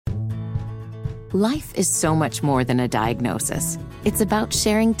Life is so much more than a diagnosis. It's about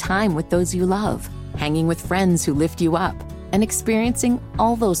sharing time with those you love, hanging with friends who lift you up, and experiencing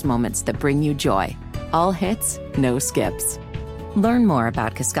all those moments that bring you joy. All hits, no skips. Learn more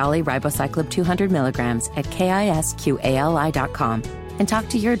about Kisqali Ribociclib 200 milligrams at KISQALI.com and talk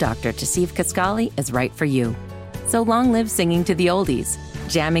to your doctor to see if Kisqali is right for you. So long live singing to the oldies,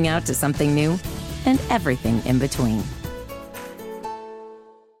 jamming out to something new, and everything in between.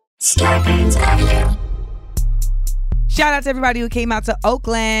 Scarpins Avenue. Shout out to everybody who came out to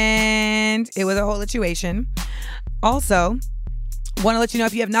Oakland. It was a whole situation. Also, want to let you know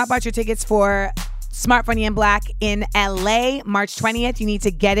if you have not bought your tickets for Smart, Funny, and Black in LA, March 20th. You need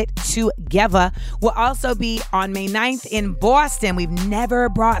to get it together. We'll also be on May 9th in Boston. We've never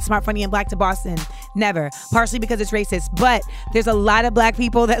brought Smart, Funny, and Black to Boston. Never. Partially because it's racist. But there's a lot of black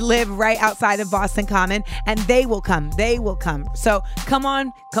people that live right outside of Boston Common, and they will come. They will come. So come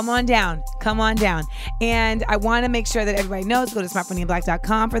on down. Come on down. And I want to make sure that everybody knows, go to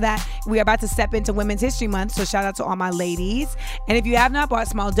smartfunnyandblack.com for that. We are about to step into Women's History Month, so shout out to all my ladies. And if you have not bought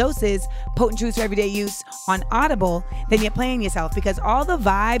Small Doses, Potent Truths for Everyday Use on Audible, then you're playing yourself, because all the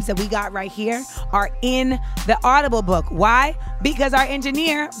vibes that we got right here are in the Audible book. Why? Because our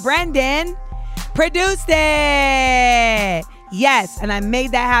engineer, Brendan, produced it. Yes, and I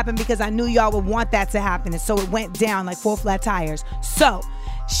made that happen because I knew y'all would want that to happen, and so it went down like 4 flat tires. So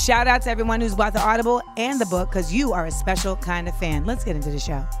shout out to everyone who's bought the Audible and the book, because you are a special kind of fan. Let's get into the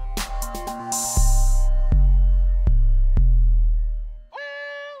show.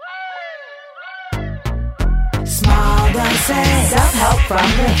 Small doses. Self-help from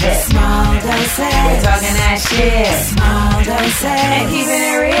the hip. Small doses. We're talking that shit. Small doses. And keeping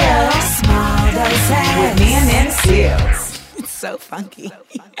it real. Small doses. With me and Nana Seals. It's so funky.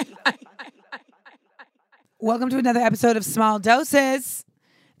 Welcome to another episode of Small Doses.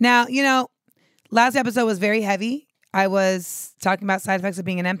 Now, you know, last episode was very heavy. I was talking about side effects of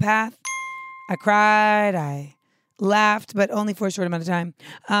being an empath. I cried. I laughed, but only for a short amount of time.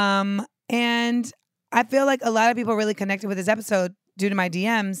 And I feel like a lot of people really connected with this episode due to my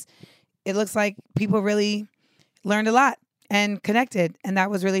DMs. It looks like people really learned a lot and connected, and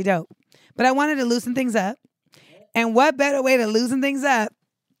that was really dope. But I wanted to loosen things up. And what better way to loosen things up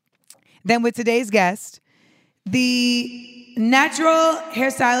than with today's guest, the natural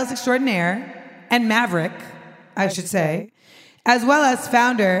hairstylist extraordinaire and maverick, I should say, as well as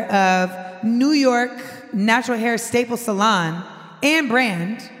founder of New York Natural Hair Staple Salon and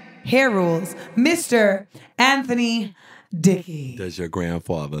brand, Hair Rules, Mr. Anthony Dickey. Does your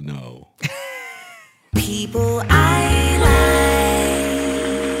grandfather know? People I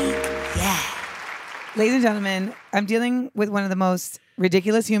like. Yeah. Ladies and gentlemen, I'm dealing with one of the most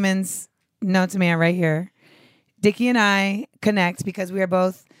ridiculous humans known to man right here. Dickey and I connect because we are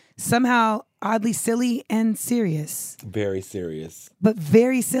both somehow oddly silly and serious. Very serious. But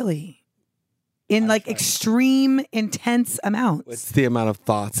very silly. In like extreme, intense amounts. It's the amount of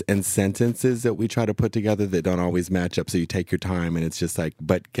thoughts and sentences that we try to put together that don't always match up. So you take your time and it's just like,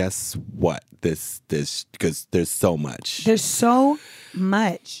 but guess what? This, because there's so much. There's so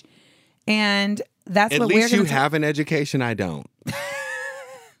much. And that's what we're going to At least you have an education. I don't.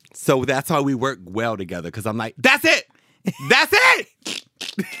 So that's why we work well together. Because I'm like, that's it. That's it.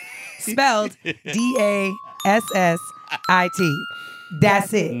 Spelled D-A-S-S-I-T.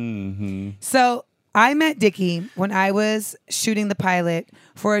 That's it. Mm-hmm. So I met Dickey when I was shooting the pilot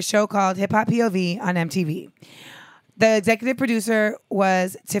for a show called Hip Hop POV on MTV. The executive producer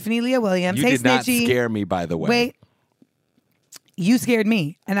was Tiffany Leah Williams. You hey, did not Snitchy. scare me, by the way. Wait. You scared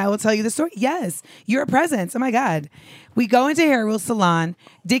me, and I will tell you the story. Yes, you're a presence. Oh, my God. We go into Hair Rules Salon.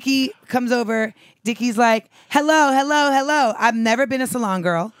 Dickey comes over. Dickey's like, hello, hello, hello. I've never been a salon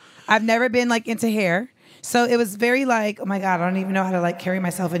girl. I've never been, like, into hair. So it was very like, oh, my God, I don't even know how to, like, carry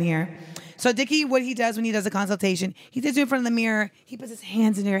myself in here. So Dickey, what he does when he does a consultation, he sits you in front of the mirror. He puts his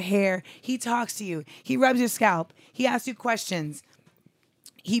hands in your hair. He talks to you. He rubs your scalp. He asks you questions.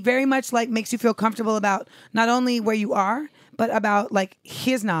 He very much, like, makes you feel comfortable about not only where you are, but about, like,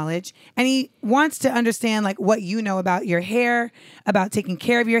 his knowledge. And he wants to understand, like, what you know about your hair, about taking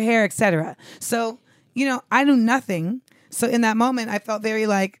care of your hair, etc. So, you know, I knew nothing. So in that moment, I felt very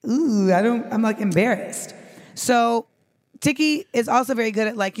like, ooh, I'm like embarrassed. So Dickey is also very good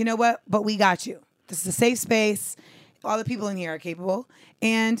at like, you know what? But we got you. This is a safe space. All the people in here are capable.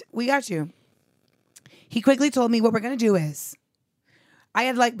 And we got you. He quickly told me what we're going to do is, I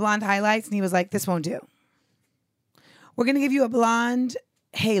had like blonde highlights and he was like, this won't do. We're going to give you a blonde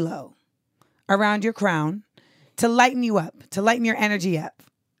halo around your crown to lighten you up, to lighten your energy up,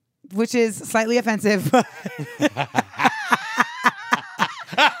 which is slightly offensive.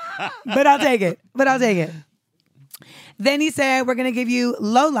 But I'll take it. Then he said, we're going to give you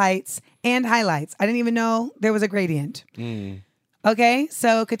low lights and highlights. I didn't even know there was a gradient. Okay,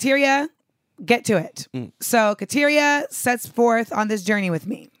 so Kateria, get to it. So Kateria sets forth on this journey with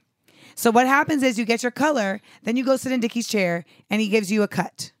me. So what happens is you get your color, then you go sit in Dickey's chair, and he gives you a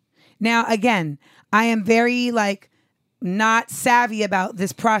cut. Now, again, I am very not savvy about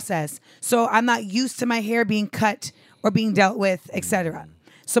this process. So I'm not used to my hair being cut or being dealt with, etc.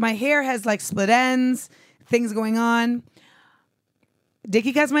 So my hair has split ends, things going on.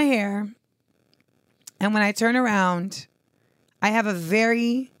 Dickey cuts my hair, and when I turn around, I have a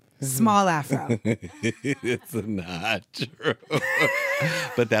very small afro. It's not true.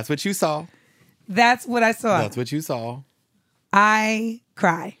 But that's what you saw. That's what I saw. That's what you saw. I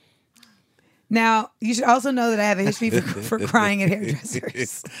cry. Now, you should also know that I have a history for crying at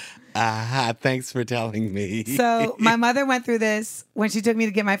hairdressers. Thanks for telling me. So my mother went through this when she took me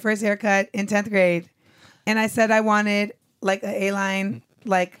to get my first haircut in 10th grade. And I said I wanted an A-line,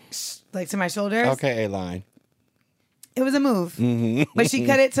 to my shoulders. Okay, A-line. It was a move. But she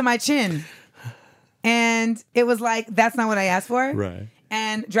cut it to my chin. And it was that's not what I asked for. Right.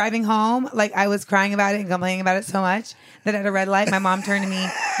 And driving home, I was crying about it and complaining about it so much that at a red light, my mom turned to me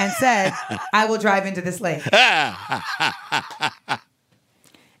and said, I will drive into this lake.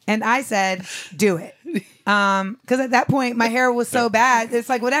 And I said, do it. Because at that point, my hair was so bad. It's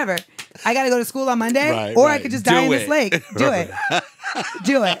whatever. I got to go to school on Monday, I could just die in this lake. Do it.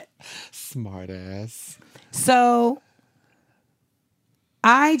 Do it. Smart ass. So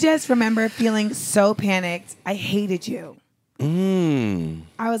I just remember feeling so panicked. I hated you.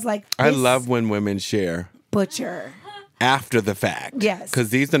 I was like, I love when women share. Butcher. After the fact. Yes. Because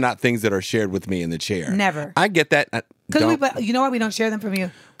these are not things that are shared with me in the chair. Never. I get that. But you know why we don't share them from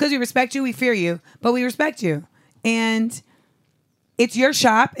you? Because we respect you, we fear you, but we respect you. And it's your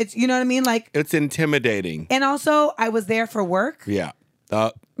shop. It's, you know what I mean? It's intimidating. And also, I was there for work. Yeah.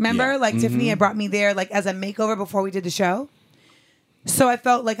 Remember? Yeah. Tiffany had brought me there as a makeover before we did the show. So I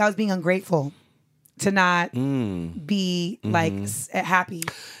felt like I was being ungrateful to not be happy.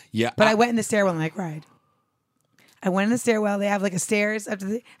 Yeah. But I went in the stairwell and I cried. I went in the stairwell. They have a stairs up to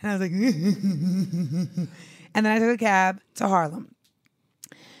the, and I was like, and then I took a cab to Harlem.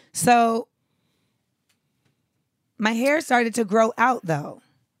 So my hair started to grow out though.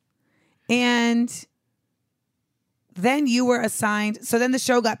 And then you were assigned. So then the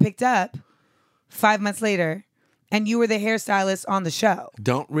show got picked up 5 months later. And you were the hairstylist on the show.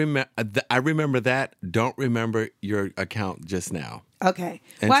 I remember that. Don't remember your account just now. Okay.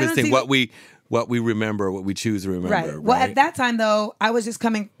 Interesting. What we remember, what we choose to remember. Right. Well, at that time though, I was just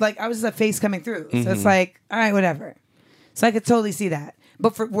coming. I was just a face coming through. So it's all right, whatever. So I could totally see that.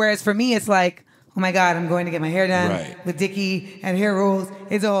 But whereas for me, it's oh my God, I'm going to get my hair done with Dickey and Hair Rules.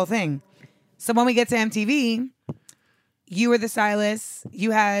 It's a whole thing. So when we get to MTV, you were the stylist.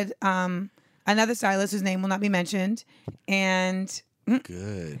 You had another stylist whose name will not be mentioned. And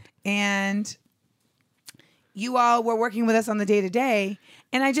good. And you all were working with us on the day-to-day.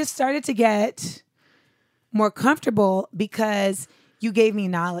 And I just started to get more comfortable because you gave me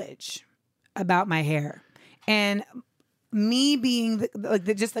knowledge about my hair. And me being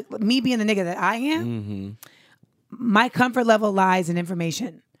me being the nigga that I am, my comfort level lies in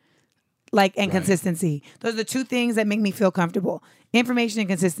information. And consistency. Those are the two things that make me feel comfortable. Information and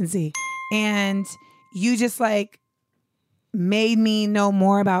consistency. And you just made me know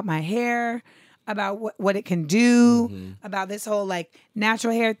more about my hair, about what it can do, about this whole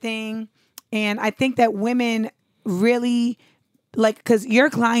natural hair thing. And I think that women really because your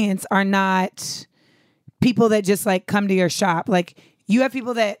clients are not people that just come to your shop. You have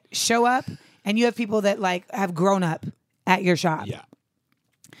people that show up and you have people that have grown up at your shop. Yeah.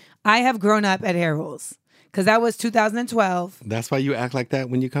 I have grown up at Hair Rules. Because that was 2012. That's why you act like that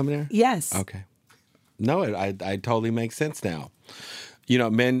when you come there? Yes. Okay. No, I totally makes sense now.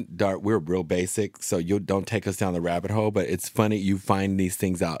 Men, Dart, we're real basic, so you don't take us down the rabbit hole, but it's funny you find these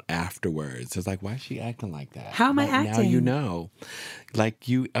things out afterwards. It's why is she acting like that? How am I acting? Now you know.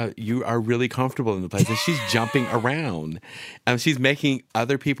 You are really comfortable in the place, and she's jumping around. And she's making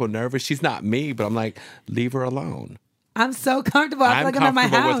other people nervous. She's not me, but I'm leave her alone. I'm so comfortable. I feel like I'm at my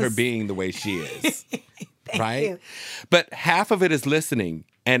house. I'm comfortable with her being the way she is. Thank you. But half of it is listening,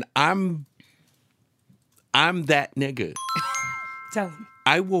 and I'm that nigga. Tell him.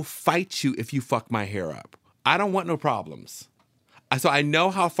 I will fight you if you fuck my hair up. I don't want no problems. So I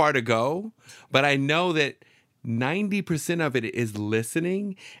know how far to go, but I know that 90% of it is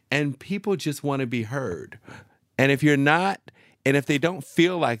listening, and people just want to be heard. And if you're not, and if they don't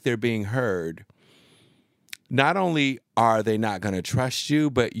feel like they're being heard, not only are they not going to trust you?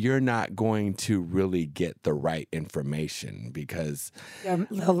 But you're not going to really get the right information because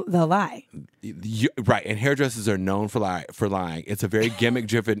They'll lie. Right, and hairdressers are known for lying. It's a very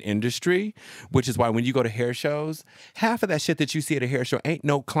gimmick-driven industry, which is why when you go to hair shows, half of that shit that you see at a hair show ain't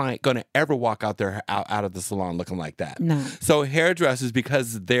no client gonna ever walk out there out of the salon looking like that. No. So hairdressers,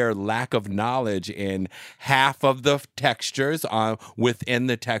 because their lack of knowledge in half of the textures within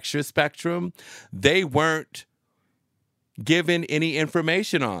the texture spectrum, they weren't given any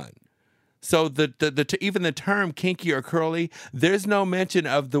information on. So even the term kinky or curly, there's no mention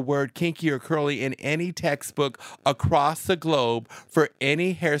of the word kinky or curly in any textbook across the globe for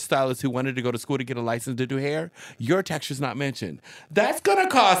any hairstylist who wanted to go to school to get a license to do hair. Your texture's not mentioned. That's going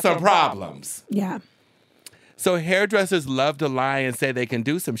to cause some problems. Yeah. So hairdressers love to lie and say they can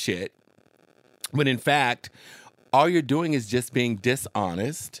do some shit, when in fact, all you're doing is just being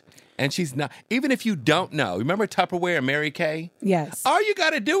dishonest. And she's not, even if you don't know, remember Tupperware and Mary Kay? Yes. All you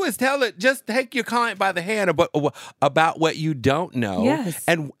got to do is just take your client by the hand about what you don't know. Yes.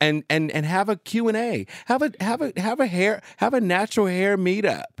 And have a Q&A. Have a natural hair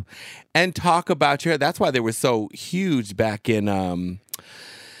meetup and talk about your hair. That's why they were so huge back in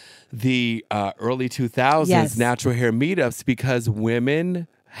the early 2000s, yes. natural hair meetups, because women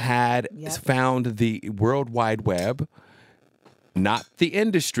had found the World Wide Web, not the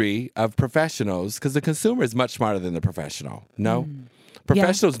industry of professionals, because the consumer is much smarter than the professional. No,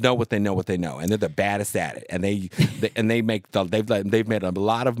 professionals know what they know, and they're the baddest at it. And they've made a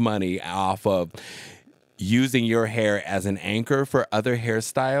lot of money off of using your hair as an anchor for other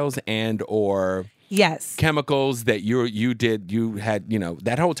hairstyles and or chemicals that you had.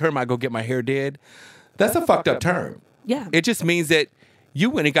 That whole term, "I go get my hair did," that's a fucked up term. Yeah, it just means that you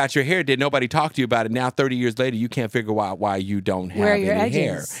went and got your hair did. Nobody talked to you about it. Now, 30 years later, you can't figure out why you don't have any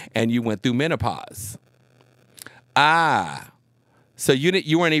hair. And you went through menopause. So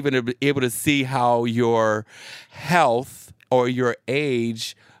you weren't even able to see how your health or your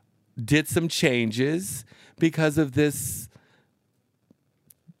age did some changes because of this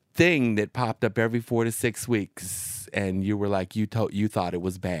thing that popped up every 4 to 6 weeks. And you were like, you thought it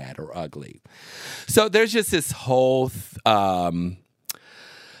was bad or ugly. So there's just this whole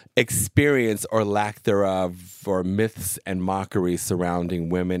experience or lack thereof, or myths and mockery surrounding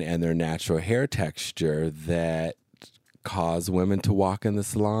women and their natural hair texture that cause women to walk in the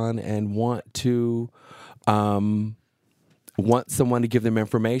salon and want someone to give them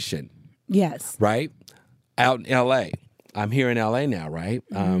information. Yes. Right? Out in LA. I'm here in LA now, right?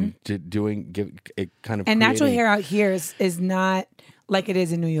 And natural hair out here is not like it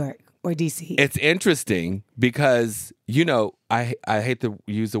is in New York or DC. It's interesting because, I hate to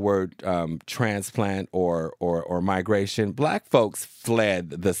use the word transplant or migration. Black folks fled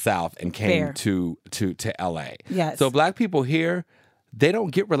the South and came to LA. Yes. So black people here, they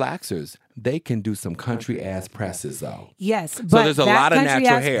don't get relaxers. They can do some country ass presses though. Yes. But so there's a lot of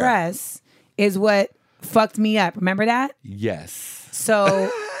natural hair. Press is what fucked me up. Remember that? Yes. So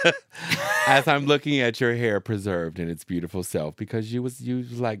as I'm looking at your hair preserved in its beautiful self, because you was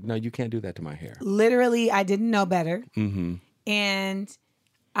like, no, you can't do that to my hair. Literally, I didn't know better. Mm-hmm. And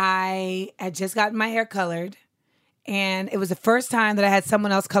I had just gotten my hair colored. And it was the first time that I had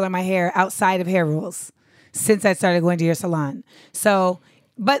someone else color my hair outside of Hair Rules since I started going to your salon. So,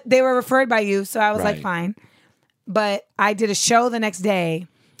 but they were referred by you. So I was like, fine. But I did a show the next day.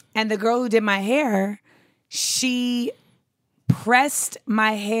 And the girl who did my hair, she pressed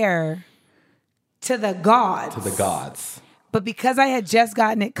my hair to the gods. But because I had just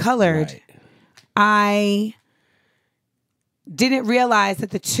gotten it colored, I didn't realize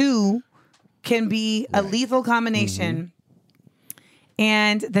that the two can be a lethal combination. Mm-hmm.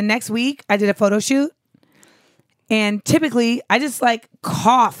 And the next week, I did a photo shoot. And typically, I just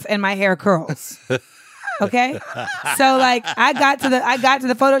cough and my hair curls. Okay, so I got to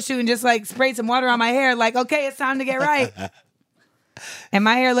the photo shoot and just sprayed some water on my hair. Okay, it's time to get right. And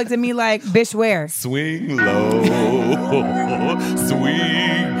my hair looked at me like, bitch, where? Swing low,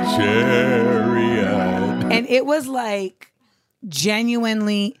 swing chariot. And it was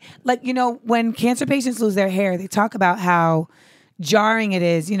genuinely, when cancer patients lose their hair, they talk about how jarring it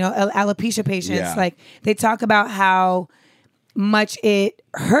is. Alopecia patients, they talk about how much it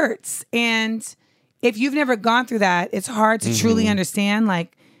hurts. And if you've never gone through that, it's hard to truly understand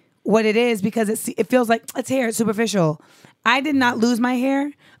what it is, because it feels like it's hair, it's superficial. I did not lose my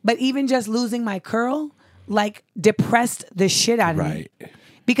hair, but even just losing my curl depressed the shit out of me.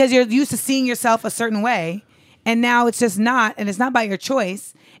 Because you're used to seeing yourself a certain way, and now it's just not, and it's not by your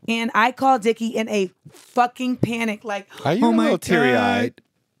choice. And I called Dickey in a fucking panic, are you a little teary-eyed?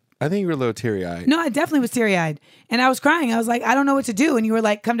 I think you were a little teary-eyed. No, I definitely was teary-eyed. And I was crying. I was like, I don't know what to do. And you were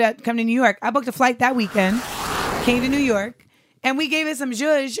like, come to New York. I booked a flight that weekend, came to New York, and we gave it some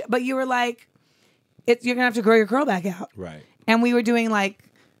zhuzh, but you were like, you're going to have to grow your curl back out. Right. And we were doing I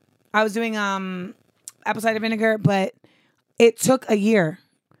was doing apple cider vinegar, but it took a year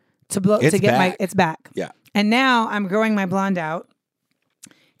to get it's back. Yeah. And now I'm growing my blonde out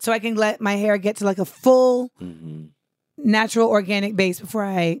so I can let my hair get to like a full natural organic base before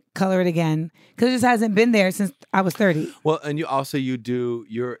I color it again, because it just hasn't been there since I was 30. Well, and you're in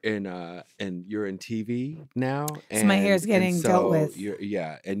TV now, So my hair's getting dealt with.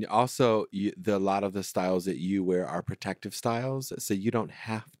 And also a lot of the styles that you wear are protective styles, so you don't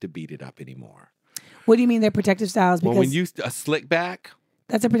have to beat it up anymore. What do you mean they're protective styles? Because Well, when you a slick back,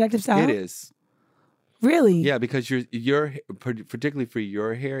 that's a protective style. it is. Really? Yeah, because your particularly for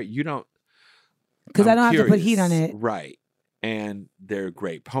your hair, you don't. Because I don't I'm have to put curious. heat on it. Right. And they're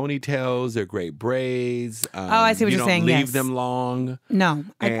great ponytails. They're great braids. I see what you you're don't saying, leave yes. them long. No,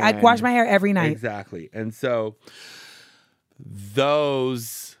 I And- wash my hair every night. Exactly. And so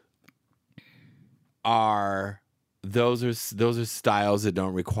those are styles that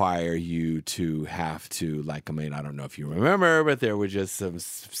don't require you to have to, like, I mean, I don't know if you remember, but there were just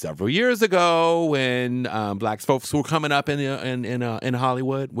several years ago when black folks were coming up in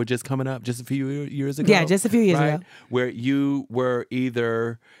Hollywood, were just coming up just a few years ago. Yeah, just a few years right? ago. Where you were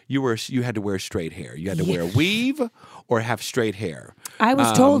either you had to wear straight hair. You had to wear a weave or have straight hair. I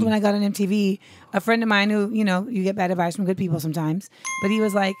was told when I got on MTV, a friend of mine who, you get bad advice from good people sometimes, but he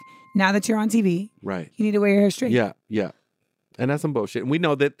was like, now that you're on TV, Right. you need to wear your hair straight. Yeah, yeah. And that's some bullshit. And we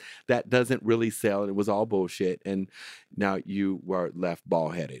know that doesn't really sell. It was all bullshit. And now you were left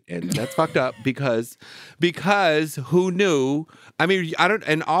bald headed. And that's fucked up because who knew? I mean, I don't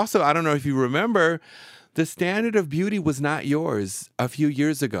know if you remember, the standard of beauty was not yours a few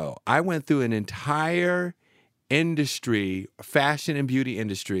years ago. I went through an entire industry, fashion and beauty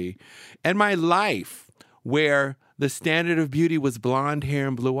industry, and my life where the standard of beauty was blonde hair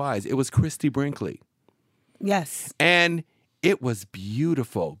and blue eyes. It was Christy Brinkley. Yes. And it was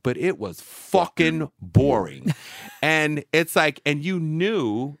beautiful, but it was fucking boring. And it's like, and you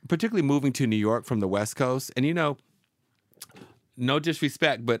knew, particularly moving to New York from the West Coast, and no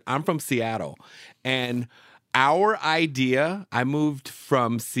disrespect, but I'm from Seattle. And our idea, I moved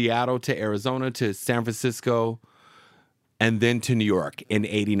from Seattle to Arizona to San Francisco and then to New York in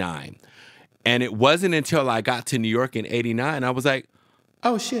 89. And it wasn't until I got to New York in 89, I was like,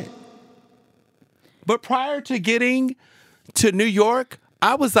 oh shit. But prior to getting to New York,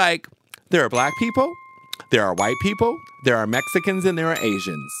 I was like, there are black people, there are white people, there are Mexicans, and there are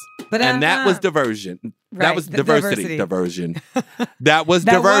Asians. And that was diversion. Right, That was diversity. diversity. Diversion. That was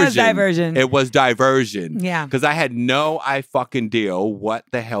That diversion. was diversion. It was diversion. Yeah. Because I had no fucking deal what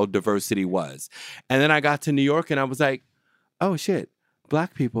the hell diversity was. And then I got to New York and I was like, oh shit,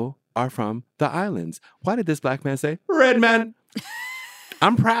 black people are from the islands. Why did this black man say red man?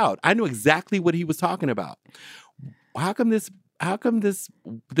 I'm proud. I knew exactly what he was talking about. How come this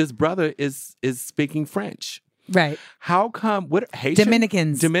brother is speaking French? Right. How come Haitian?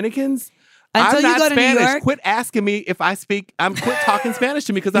 Dominicans? Until I'm you not go to New Spanish. York. Quit asking me if I speak. Quit talking Spanish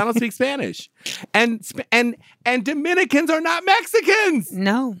to me because I don't speak Spanish. And Dominicans are not Mexicans.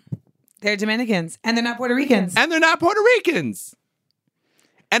 No. They're Dominicans. And they're not Puerto Ricans. And they're not Puerto Ricans.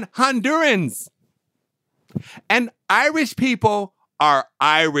 And Hondurans. And Irish people are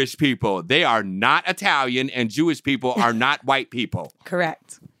Irish people. They are not Italian, and Jewish people are not white people.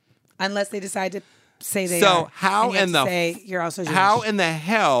 Correct. Unless they decide to say they are. So how And you have in to the say you're also Jewish. how in the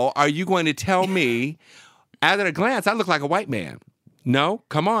hell are you going to tell me, at a glance, I look like a white man? No,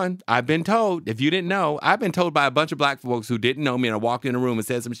 come on. I've been told. If you didn't know, I've been told by a bunch of black folks who didn't know me, and I walked in a room and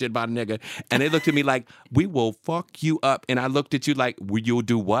said some shit about a nigga, and they looked at me like, "We will fuck you up." And I looked at you like, "You'll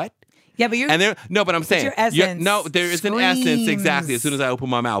do what?" Yeah, but you're And there, no, but I'm saying, your essence no, there is an essence exactly as soon as I open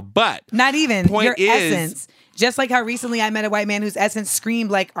my mouth. But not even point your is, essence. Just like how recently I met a white man whose essence screamed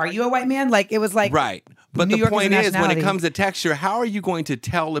like, "Are you a white man?" Like it was like right. But New the York point a is, when it nationality. comes to texture, how are you going to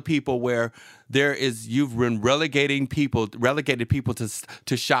tell the people where you've been relegated people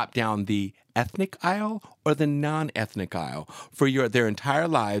to shop down the ethnic aisle or the non-ethnic aisle for their entire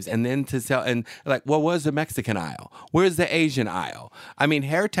lives, and then to sell and like, well, where's the Mexican aisle? Where's the Asian aisle? I mean,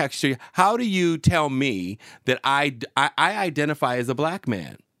 hair texture. How do you tell me that I identify as a black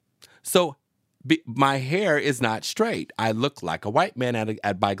man? So. My hair is not straight. I look like a white man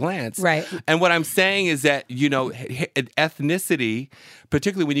by glance. Right. And what I'm saying is that, ethnicity,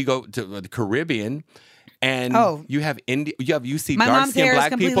 particularly when you go to the Caribbean and you see My mom's dark-skinned hair is black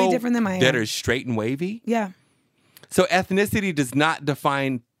completely people different than my that hair. are straight and wavy. Yeah. So ethnicity does not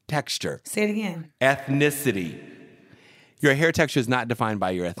define texture. Say it again. Ethnicity. Your hair texture is not defined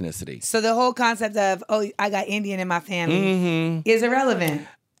by your ethnicity. So the whole concept of, oh, I got Indian in my family is irrelevant.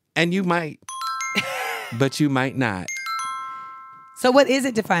 And you might, but you might not. So what is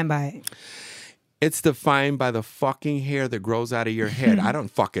it defined by? It's defined by the fucking hair that grows out of your head. I don't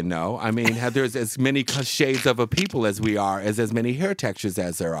fucking know. I mean, there's as many shades of a people as we are, as many hair textures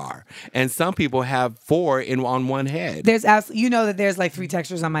as there are. And some people have 4 on one head. There's you know that there's like 3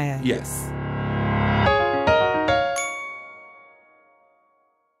 textures on my head. Yes.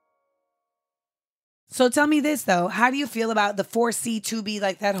 So tell me this, though. How do you feel about the 4C, 2B,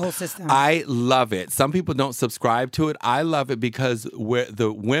 like that whole system? I love it. Some people don't subscribe to it. I love it because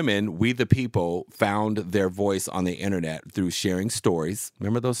the women, we the people, found their voice on the internet through sharing stories.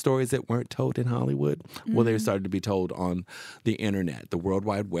 Remember those stories that weren't told in Hollywood? Well, they started to be told on the internet, the World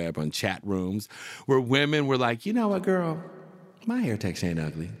Wide Web, on chat rooms, where women were like, you know what, girl? My hair texture ain't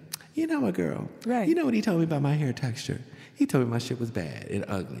ugly. You know what, girl? Right. You know what he told me about my hair texture? He told me my shit was bad and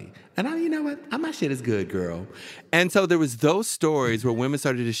ugly. And you know what? My shit is good, girl. And so there was those stories where women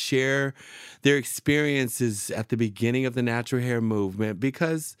started to share their experiences at the beginning of the natural hair movement,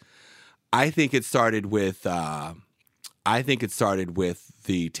 because I think it started with the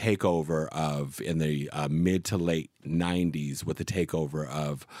takeover of, in the mid to late 90s, with the takeover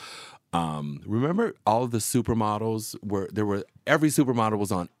of, remember all of the supermodels every supermodel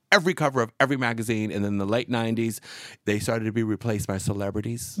was on every cover of every magazine, and in the late 90s, they started to be replaced by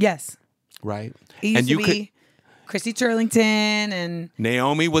celebrities. Yes. Right? It used to be Chrissy Turlington and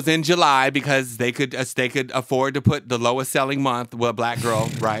Naomi was in July because they could afford to put the lowest selling month with a black girl,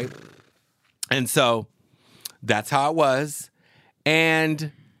 right? And so that's how it was.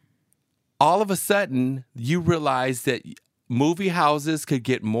 And all of a sudden, you realize that movie houses could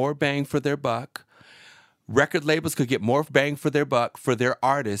get more bang for their buck. Record labels could get more bang for their buck for their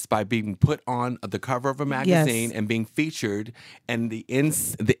artists by being put on the cover of a magazine and being featured, and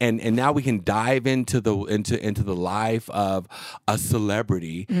and now we can dive into the life of a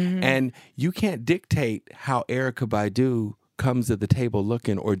celebrity, and you can't dictate how Erykah Badu comes to the table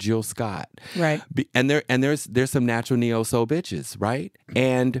looking, or Jill Scott, right? And there's some natural neo soul bitches, right?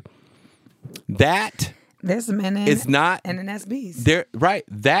 And that. There's some NNSBs. They're right.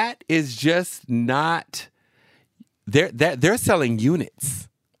 That is just not. They're selling units.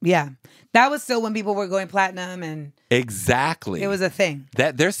 Yeah, that was still when people were going platinum, and exactly, it was a thing.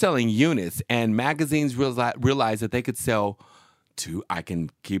 That they're selling units, and magazines realize that they could sell. I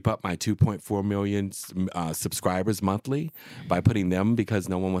can keep up my 2.4 million subscribers monthly by putting them, because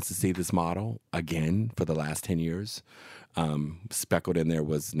no one wants to see this model again for the last 10 years. Speckled in there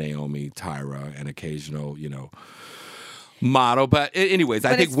was Naomi, Tyra, and occasional, model. But anyways,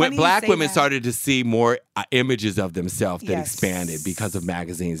 I think when black women started to see more images of themselves that expanded because of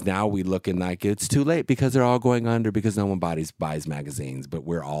magazines. Now we looking like it's too late because they're all going under, because no one buys magazines, but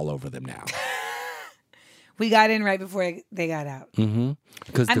we're all over them now. We got in right before they got out.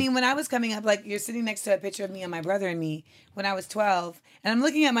 Mm-hmm. I mean, when I was coming up, like, you're sitting next to a picture of me and my brother and me when I was 12, and I'm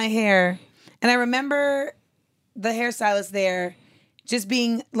looking at my hair, and I remember the hairstylist there just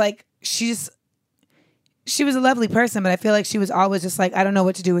being like, she was a lovely person, but I feel like she was always just like, I don't know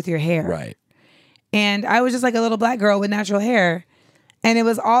what to do with your hair. Right. And I was just like a little black girl with natural hair. And it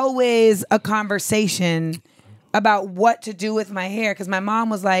was always a conversation about what to do with my hair. Because my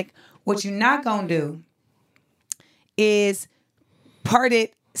mom was like, what you're not going to do is part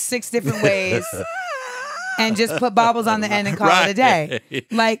it 6 different ways and just put bobbles on the end and call it a day.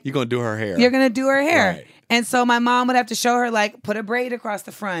 Like, you're going to do her hair. You're going to do her hair. Right. And so my mom would have to show her, like, put a braid across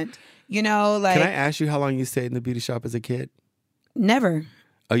the front. Like. Can I ask you how long you stayed in the beauty shop as a kid? Never.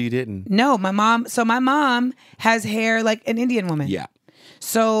 Oh, you didn't? No, my mom has hair like an Indian woman. Yeah.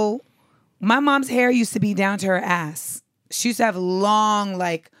 So my mom's hair used to be down to her ass. She used to have long,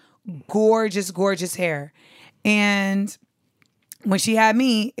 like, gorgeous, gorgeous hair. And when she had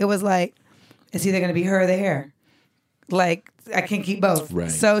me, it was like, it's either going to be her or the hair. Like, I can't keep both. Right.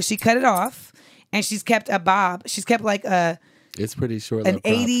 So she cut it off, and she's kept a bob. She's kept like it's pretty short. An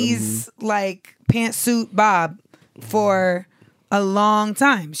 80s like pantsuit bob for a long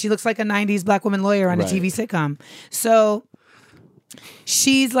time. She looks like a 90s black woman lawyer on a TV sitcom. So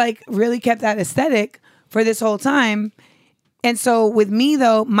she's like really kept that aesthetic for this whole time. And so with me,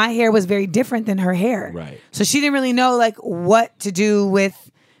 though, my hair was very different than her hair. Right. So she didn't really know like what to do with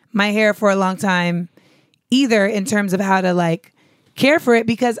my hair for a long time either, in terms of how to like care for it,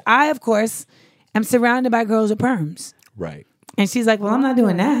 because I, of course, am surrounded by girls with perms. Right. And she's like, well, I'm not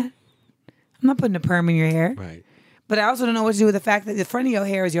doing that. I'm not putting a perm in your hair. Right. But I also don't know what to do with the fact that the front of your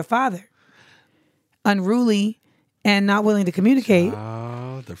hair is your father. Unruly and not willing to communicate.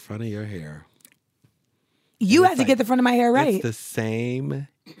 Oh, Girl, the front of your hair. You And had it's to get the front of my hair right. It's the same.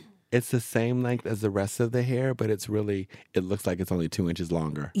 It's the same length as the rest of the hair, but it looks like it's only 2 inches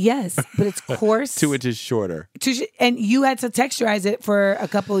longer. Yes, but it's coarse. 2 inches shorter. And you had to texturize it for a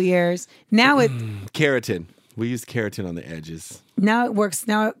couple of years. Now Keratin. We use keratin on the edges. Now it works.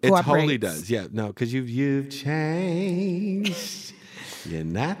 Now it cooperates. It totally does. Yeah, no, because you've changed. You're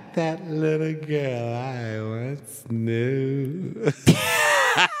not that little girl I once knew.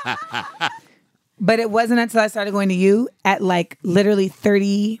 But it wasn't until I started going to you at like literally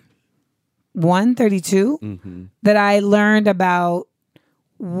 31, 32 that I learned about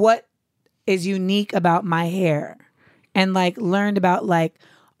what is unique about my hair, and like learned about like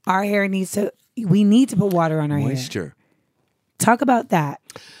our hair we need to put water on our Moisture. hair. Talk about that.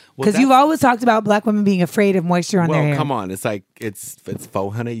 Well, Because you've always talked about black women being afraid of moisture on their hair. Well, come on. It's like it's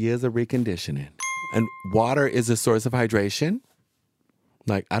 400 years of reconditioning. And water is a source of hydration.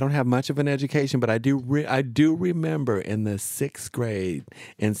 Like, I don't have much of an education, but I do remember in the 6th grade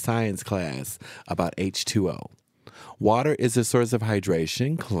in science class about H2O. Water is a source of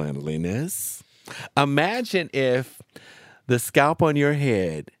hydration, cleanliness. Imagine if the scalp on your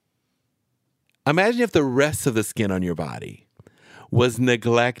head, imagine if the rest of the skin on your body was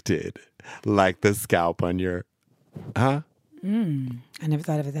neglected like the scalp on your, I never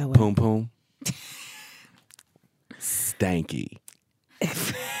thought of it that way. Poom poom. Stanky.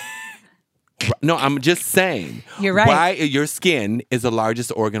 No, I'm just saying. You're right. Why your skin is the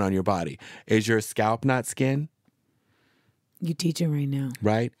largest organ on your body. Is your scalp not skin? You teaching right now.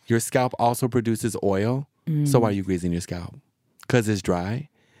 Right? Your scalp also produces oil. So why are you greasing your scalp? Because it's dry?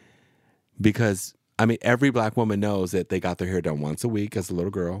 Because, I mean, every black woman knows that they got their hair done once a week as a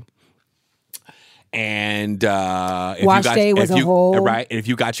little girl. And Wash day was a whole... Right. And if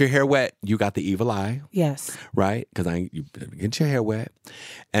you got your hair wet, you got the evil eye. Yes. Right? Because you get your hair wet.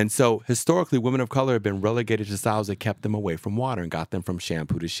 And so historically, women of color have been relegated to styles that kept them away from water and got them from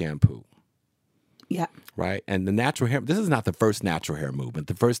shampoo to shampoo. Yeah. Right? And the natural hair, this is not the first natural hair movement.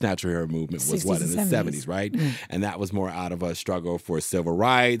 The first natural hair movement was what, in the 70s, right? Mm. And that was more out of a struggle for civil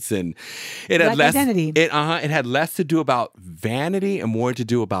rights. And it had less identity. It had less to do about vanity and more to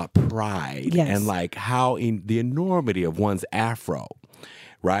do about pride. Yes. And like how the enormity of one's afro.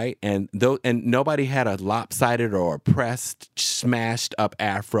 Right? And nobody had a lopsided or a pressed, smashed up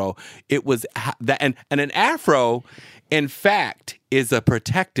afro. It was that, and an afro, in fact, is a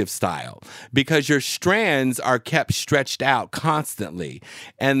protective style because your strands are kept stretched out constantly,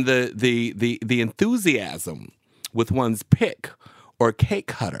 and the enthusiasm with one's pick or cake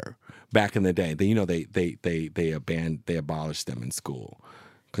cutter back in the day, they abolished them in school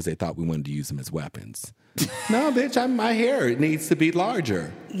because they thought we wanted to use them as weapons. No, bitch, my hair, it needs to be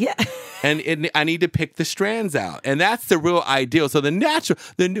larger. Yeah. And I need to pick the strands out. And that's the real ideal. So the natural,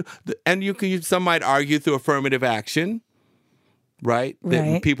 some might argue through affirmative action, right?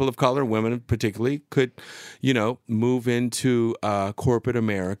 That people of color, women particularly, could, move into corporate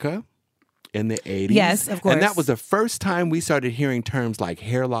America in the 80s. Yes, of course. And that was the first time we started hearing terms like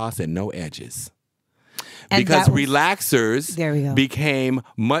hair loss and no edges. And because relaxers became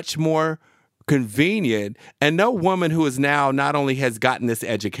much more convenient, and no woman who is now not only has gotten this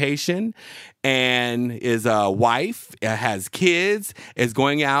education and is a wife, has kids, is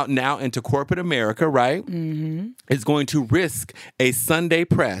going out now into corporate America, right? Mm-hmm. Is going to risk a Sunday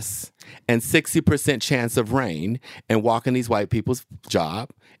press and 60% chance of rain and walk in these white people's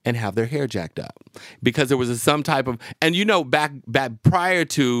job and have their hair jacked up because there was some type of, and back prior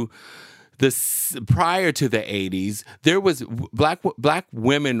to the 80s, there was black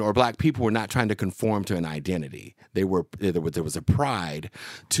women or black people were not trying to conform to an identity. There was a pride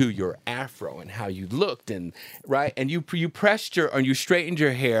to your afro and how you looked, and right, and you pressed you straightened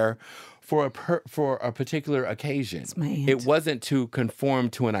your hair for a particular occasion. That's my aunt. It wasn't to conform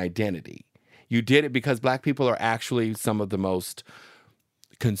to an identity. You did it because black people are actually some of the most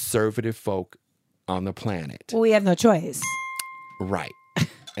conservative folk on the planet. Well, we have no choice. Right.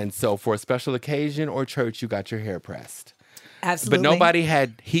 And so for a special occasion or church, you got your hair pressed. Absolutely. But nobody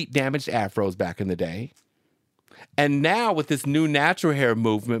had heat-damaged afros back in the day. And now with this new natural hair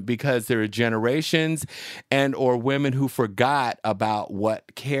movement, because there are generations and or women who forgot about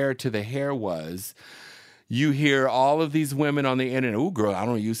what care to the hair was, you hear all of these women on the internet, "Ooh, girl, I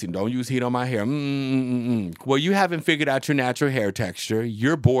don't use heat on my hair." Well, you haven't figured out your natural hair texture.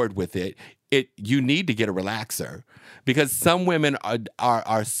 You're bored with it. You need to get a relaxer. Because some women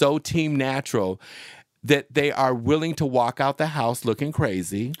are so team natural that they are willing to walk out the house looking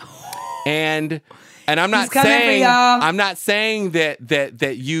crazy. And I'm not coming for saying y'all. I'm not saying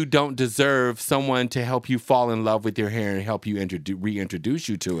that you don't deserve someone to help you fall in love with your hair and help you reintroduce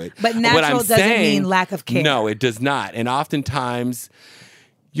you to it. But What natural I'm doesn't saying, mean lack of care. No, it does not. And oftentimes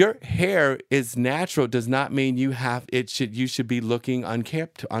your hair is natural does not mean you should be looking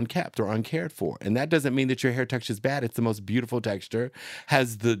unkept or uncared for. And that doesn't mean that your hair texture is bad. It's the most beautiful texture,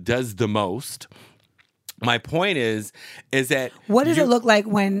 does the most. My point is that What does it look like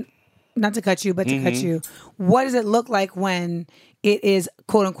when, not to cut you, but to cut you, what does it look like when it is,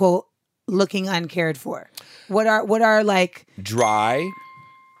 quote unquote, looking uncared for? What are like dry,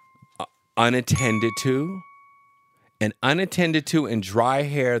 unattended to, and dry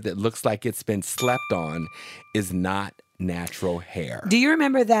hair that looks like it's been slept on is not natural hair. Do you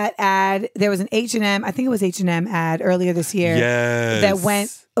remember that ad? There was an H&M, I think it was H&M ad earlier this year. Yes. That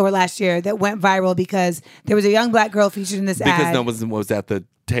went, or last year, that went viral because there was a young black girl featured in this ad. Because no one was at the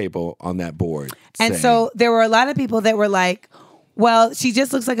table on that board. And so there were a lot of people that were like, well, she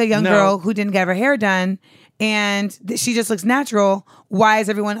just looks like a young girl who didn't get her hair done and she just looks natural. Why is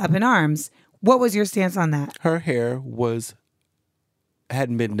everyone up in arms? What was your stance on that? Her hair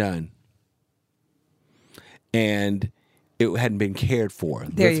hadn't been done. And it hadn't been cared for.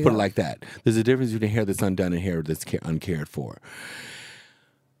 Let's put it like that. There's a difference between hair that's undone and hair that's uncared for.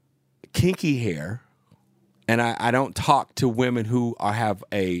 Kinky hair, and I don't talk to women who have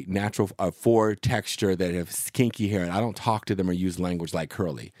a natural fore texture that have kinky hair, and I don't talk to them or use language like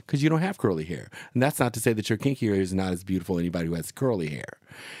curly, because you don't have curly hair. And that's not to say that your kinky hair is not as beautiful as anybody who has curly hair.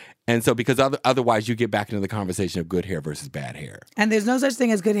 And so, because otherwise you get back into the conversation of good hair versus bad hair. And there's no such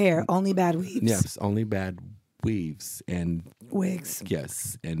thing as good hair, only bad weaves. Yes, only bad weaves and wigs.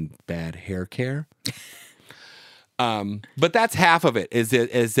 Yes, and bad hair care. But that's half of it. Is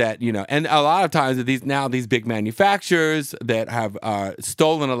that and a lot of times these big manufacturers that have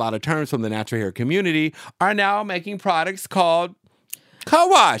stolen a lot of terms from the natural hair community are now making products called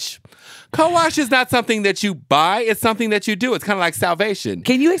co-wash. Co-wash is not something that you buy; it's something that you do. It's kind of like salvation.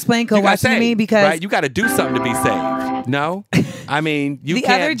 Can you explain co-wash to me? Because right, you got to do something to be saved. No, I mean you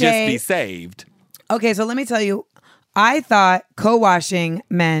can't just be saved. Okay, so let me tell you, I thought co-washing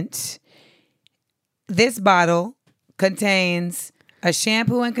meant this bottle contains a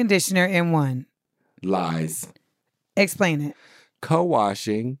shampoo and conditioner in one. Lies. Explain it.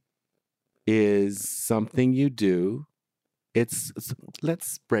 Co-washing is something you do.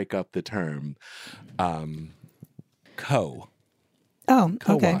 Let's break up the term. Co-wash.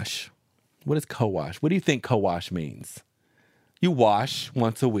 Okay. What is co-wash? What do you think co-wash means? You wash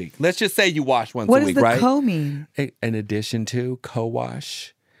once a week. Let's just say you wash once a week, right? What does the co mean? In addition to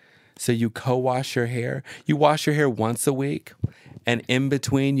co-wash. So you co-wash your hair. You wash your hair once a week, and in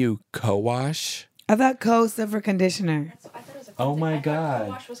between you co-wash. I thought co stood for conditioner. Oh my God!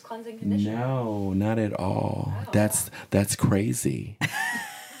 Co-wash was cleansing conditioner. No, not at all. Oh. That's crazy.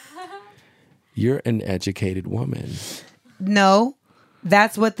 You're an educated woman. No,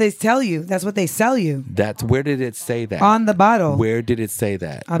 that's what they tell you. That's what they sell you. Where did it say that? On the bottle. Where did it say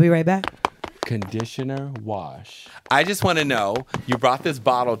that? I'll be right back. Conditioner wash. I just want to know, you brought this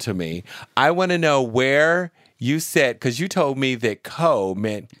bottle to me. I want to know where you said, because you told me that co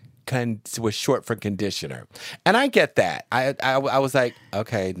meant was short for conditioner. And I get that. I was like,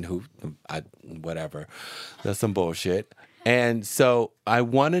 okay, whatever. That's some bullshit. And so I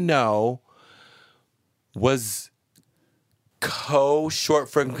want to know, was co short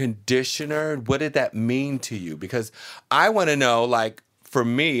for conditioner? What did that mean to you? Because I want to know, like, for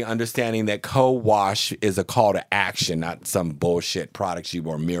me, understanding that co-wash is a call to action, not some bullshit products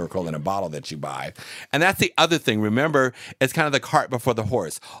or miracle in a bottle that you buy. And that's the other thing. Remember, it's kind of the cart before the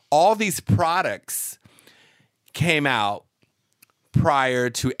horse. All these products came out prior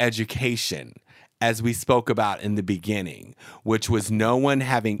to education, as we spoke about in the beginning, which was no one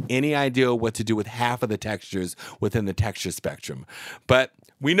having any idea what to do with half of the textures within the texture spectrum. But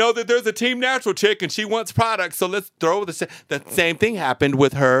we know that there's a Team Natural chick and she wants products, so let's throw the same thing happened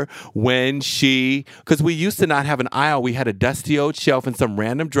with her when because we used to not have an aisle. We had a dusty old shelf in some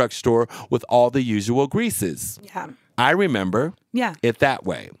random drugstore with all the usual greases. Yeah. I remember it that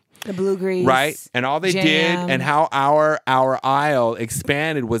way. The blue grease. Right? And all they did and how our aisle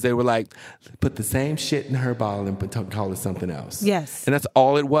expanded was they were like, put the same shit in her bottle and call it something else. Yes. And that's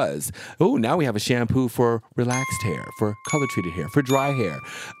all it was. Oh, now we have a shampoo for relaxed hair, for color-treated hair, for dry hair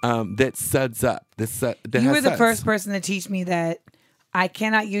that suds up. You were the first person to teach me that I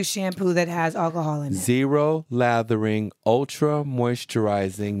cannot use shampoo that has alcohol in it. Zero lathering, ultra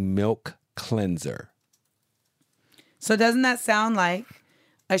moisturizing milk cleanser. So doesn't that sound like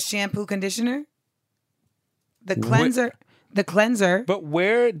a shampoo conditioner? The cleanser The cleanser. But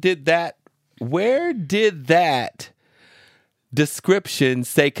where did that description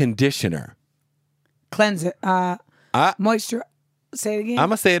say conditioner? Cleanser. Moisture. Say it again. I'm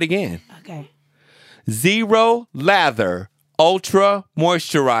going to say it again. Okay. Zero lather, ultra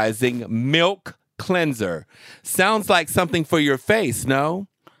moisturizing milk cleanser. Sounds like something for your face, no?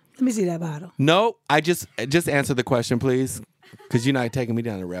 Let me see that bottle. No, I just answer the question, please, because you're not taking me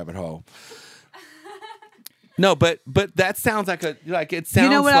down the rabbit hole. No, but that sounds like it sounds. You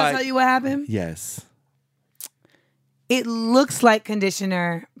know what? Like, I'll tell you what happened. Yes. It looks like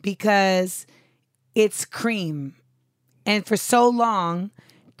conditioner because it's cream, and for so long,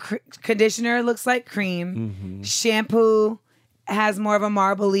 conditioner looks like cream. Mm-hmm. Shampoo has more of a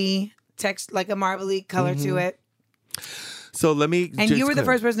marbly text, like a marbly color to it. So let me. And you were the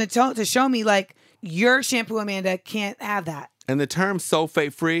first person to show me like your shampoo, Amanda, can't have that. And the term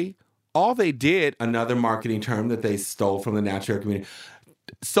sulfate free, all they did, another marketing term that they stole from the natural hair community.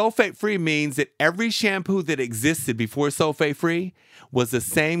 Sulfate free means that every shampoo that existed before sulfate free was the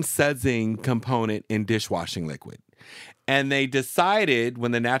same sudsing component in dishwashing liquid. And they decided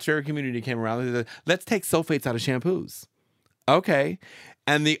when the natural hair community came around, they said, let's take sulfates out of shampoos. Okay.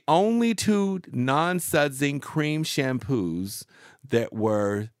 And the only two non-sudsing cream shampoos that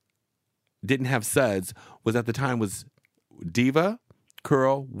didn't have suds was at the time was Diva,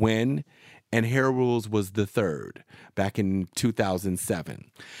 Curl, Win, and Hair Rules was the third back in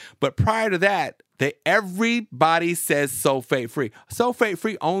 2007. But prior to that, everybody says sulfate free. Sulfate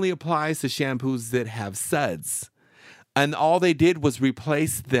free only applies to shampoos that have suds. And all they did was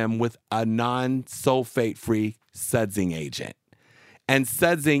replace them with a non-sulfate free sudsing agent. And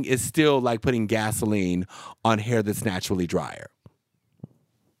sudsing is still like putting gasoline on hair that's naturally drier,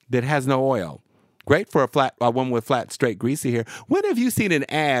 that has no oil. Great for a woman with flat, straight, greasy hair. When have you seen an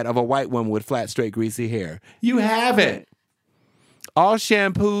ad of a white woman with flat, straight, greasy hair? You haven't. All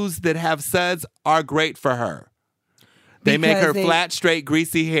shampoos that have suds are great for her. They make her flat, straight,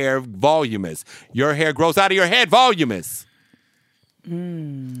 greasy hair voluminous. Your hair grows out of your head voluminous.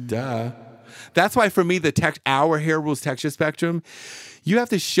 Duh. That's why for me, our Hair Rules texture spectrum, you have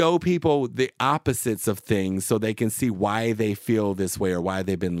to show people the opposites of things so they can see why they feel this way or why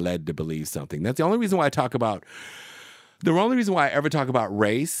they've been led to believe something. That's the only reason why the only reason why I ever talk about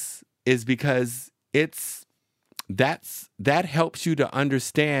race is because that helps you to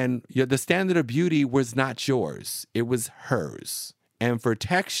understand the standard of beauty was not yours. It was hers. And for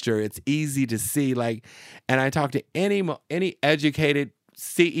texture, it's easy to see, and I talk to any educated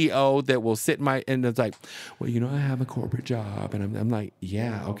CEO that will sit and it's like, well, I have a corporate job. And I'm like,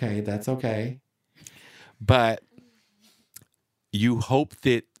 yeah, okay, that's okay. But you hope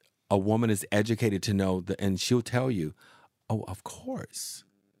that a woman is educated to know and she'll tell you, oh, of course.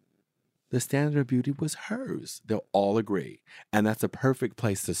 The standard of beauty was hers. They'll all agree. And that's a perfect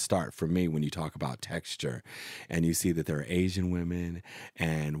place to start for me when you talk about texture. And you see that there are Asian women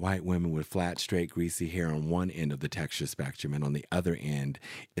and white women with flat, straight, greasy hair on one end of the texture spectrum. And on the other end,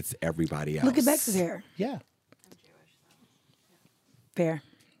 it's everybody else. Look at Bex's hair. Yeah. Fair.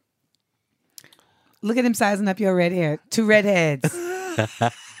 Look at him sizing up your red hair. 2 redheads. 2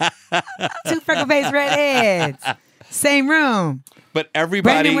 freckle-faced redheads. Same room. But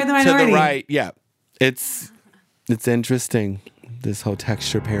everybody to the minority. right, yeah. It's interesting, this whole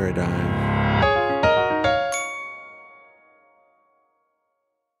texture paradigm.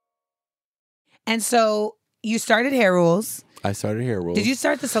 And so you started Hair Rules. I started Hair Rules. Did you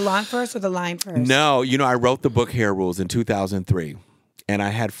start the salon first or the line first? No, I wrote the book Hair Rules in 2003. And I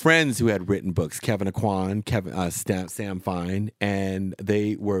had friends who had written books, Kevin Aquan, Sam Fine, and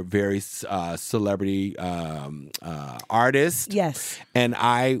they were very celebrity artists. Yes. And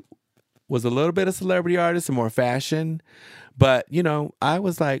I was a little bit of celebrity artist and more fashion. But, I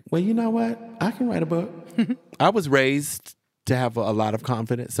was like, well, you know what? I can write a book. I was raised to have a lot of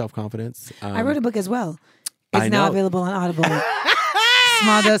self-confidence. I wrote a book as well. It's now available on Audible.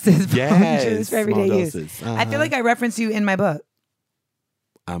 Small doses. Yes. For everyday use. Uh-huh. I feel like I referenced you in my book.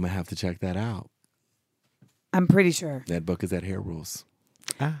 I'm going to have to check that out. I'm pretty sure. That book is at Hair Rules.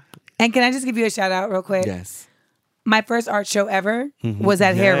 And can I just give you a shout out real quick? Yes. My first art show ever was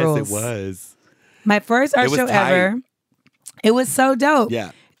at Hair Rules. Yes, it was. My first art show ever. It was so dope. Yeah.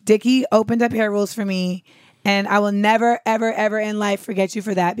 Dickey opened up Hair Rules for me, and I will never, ever, ever in life forget you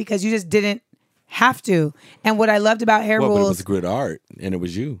for that because you just didn't have to. And what I loved about Hair Rules... But it was good art, and it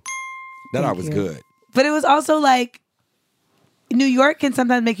was you. That art was good. But it was also like... New York can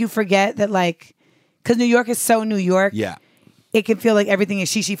sometimes make you forget that, because New York is so New York. Yeah. It can feel like everything is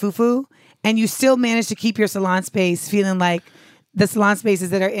shishi foo-foo. And you still manage to keep your salon space feeling like the salon spaces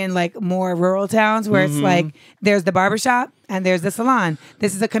that are in like more rural towns where it's like there's the barbershop and there's the salon.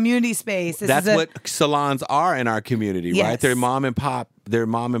 This is a community space. That's what salons are in our community, right? Yes. They're mom and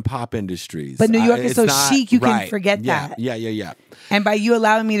pop industries. But New York is It's so not- chic, you can right. forget Yeah, that. Yeah. And by you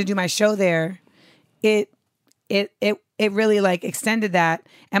allowing me to do my show there, it really like extended that.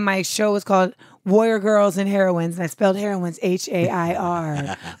 And my show was called Warrior Girls and Heroines, and I spelled heroines HAIROINES.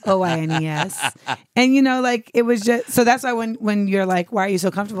 And you know, like it was just so that's why when you're like, why are you so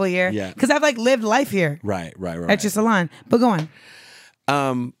comfortable here? Yeah. Because I've like lived life here. Right. At your salon. But go on.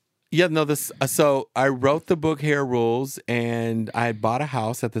 Yeah, no, so I wrote the book Hair Rules, and I had bought a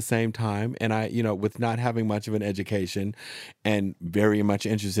house at the same time, and I, with not having much of an education and very much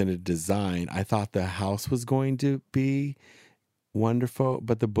interested in design, I thought the house was going to be wonderful,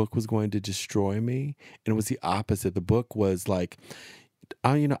 but the book was going to destroy me. And it was the opposite. The book was like,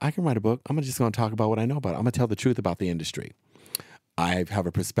 I can write a book. I'm just going to talk about what I know about it. I'm going to tell the truth about the industry. I have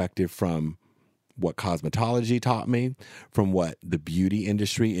a perspective from what cosmetology taught me, from what the beauty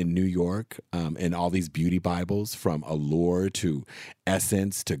industry in New York, and all these beauty Bibles, from Allure to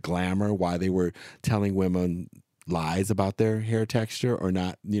Essence to Glamour, why they were telling women lies about their hair texture or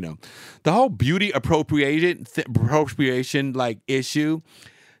not, the whole beauty appropriation like issue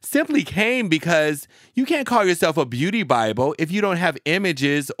simply came because you can't call yourself a beauty Bible if you don't have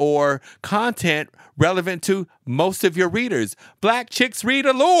images or content relevant to most of your readers. Black chicks read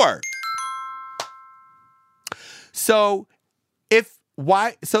Allure. So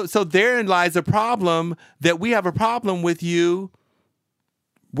therein lies a problem that we have a problem with you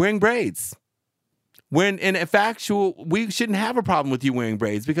wearing braids. When in fact, we shouldn't have a problem with you wearing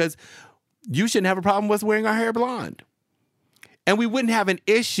braids because you shouldn't have a problem with us wearing our hair blonde. And we wouldn't have an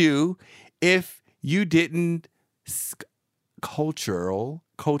issue if you didn't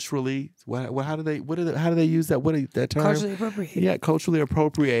culturally, how do they use that? What is that term? Culturally appropriate. Yeah, culturally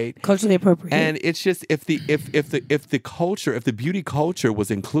appropriate. Culturally appropriate. And it's just if the beauty culture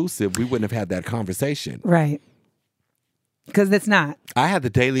was inclusive, we wouldn't have had that conversation. Right. Because it's not. I had the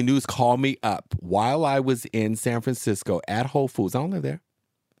Daily News call me up while I was in San Francisco at Whole Foods. I don't live there.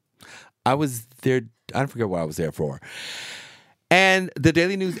 I was there. I don't forget what I was there for. And the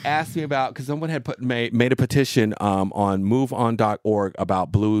Daily News asked me about, because someone had made a petition on moveon.org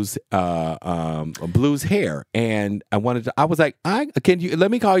about Blue's hair, and I was like, can you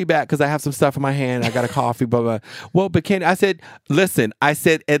let me call you back because I have some stuff in my hand. I got a coffee, blah blah. Well, but I said, listen,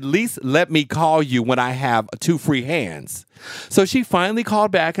 at least let me call you when I have 2 free hands. So she finally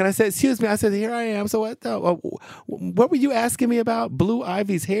called back, and I said, excuse me. I said, here I am. So what were you asking me about? Blue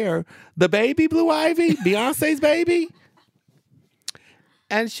Ivy's hair, the baby Blue Ivy, Beyonce's baby.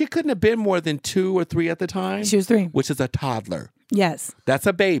 And she couldn't have been more than 2 or 3 at the time. She was 3. Which is a toddler. Yes. That's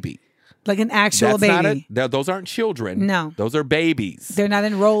a baby. Like an actual baby. Those aren't children. No. Those are babies. They're not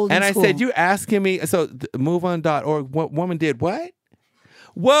enrolled in school. And I said, you asking me, so moveon.org, what woman did what?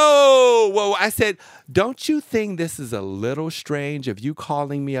 Whoa. I said, don't you think this is a little strange of you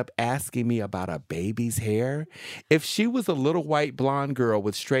calling me up asking me about a baby's hair? If she was a little white blonde girl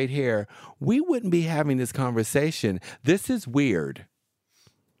with straight hair, we wouldn't be having this conversation. This is weird.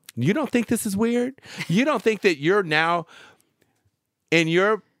 You don't think this is weird? You don't think that you're now in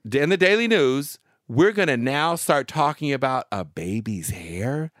the Daily News, we're going to now start talking about a baby's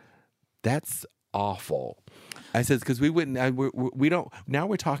hair? That's awful. I said, because we don't, now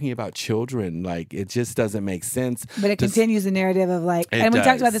we're talking about children. Like, it just doesn't make sense. But it continues the narrative of like, and we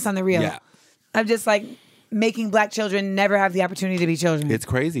talked about this on The Real. Yeah. Of just like making Black children never have the opportunity to be children. It's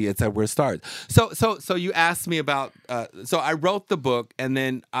crazy. It's where it starts. So you asked me about. So I wrote the book, and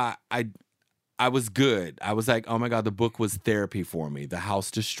then I was good. I was like, oh my God, the book was therapy for me. The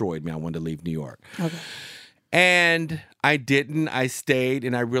house destroyed me. I wanted to leave New York. Okay. And I didn't. I stayed,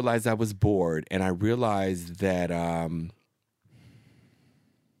 and I realized I was bored, and I realized that I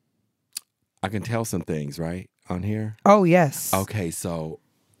can tell some things right on here. Oh yes. Okay, so.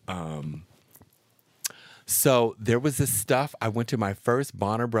 So there was this stuff, I went to my first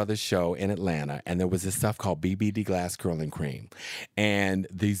Bonner Brothers show in Atlanta, and there was this stuff called BBD Glass Curling Cream. And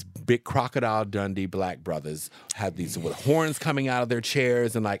these big Crocodile Dundee black brothers had these with horns coming out of their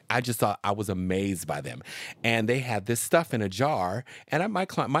chairs, and like I just thought, I was amazed by them. And they had this stuff in a jar, and my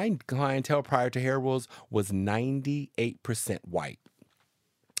clientele prior to Hair Rules was 98% white.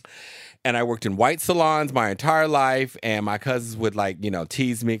 And I worked in white salons my entire life, and my cousins would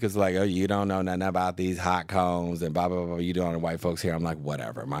tease me because oh, you don't know nothing about these hot combs and blah, blah, blah, you doing white folks here. I'm like,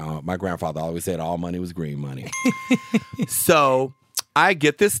 whatever. My grandfather always said all money was green money. So I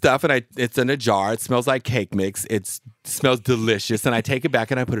get this stuff and it's in a jar. It smells like cake mix. It smells delicious. And I take it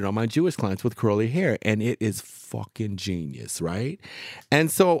back and I put it on my Jewish clients with curly hair. And it is fucking genius, right?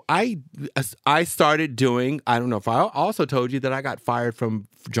 And so I started doing, I don't know if I also told you that I got fired from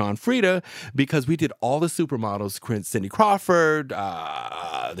John Frieda because we did all the supermodels, Cindy Crawford,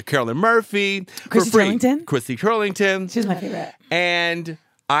 the Carolyn Murphy. Chrissy Turlington? Chrissy Turlington. She's my favorite. And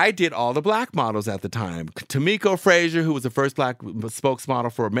I did all the black models at the time. Tamiko Frazier, who was the first black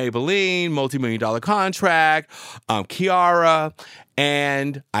spokesmodel for Maybelline, multi-million-dollar contract, Kiara,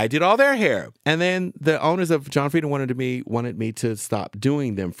 and I did all their hair. And then the owners of John Frieda wanted me to stop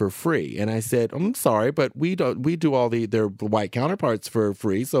doing them for free. And I said, I'm sorry, but we do all their white counterparts for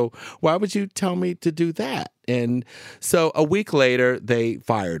free. So why would you tell me to do that? And so a week later, they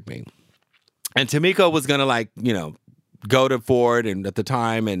fired me. And Tamiko was gonna go to Ford and at the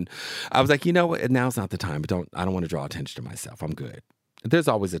time, and I was like, you know what, now's not the time. I don't want to draw attention to myself. I'm good. There's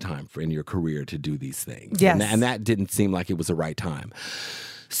always a time in your career to do these things. Yes. And that didn't seem like it was the right time.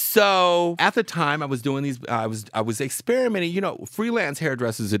 So at the time I was doing these, I was experimenting. Freelance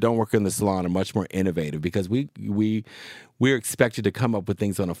hairdressers that don't work in the salon are much more innovative because we're expected to come up with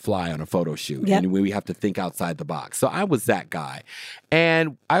things on a fly on a photo shoot. Yep. And we have to think outside the box. So I was that guy.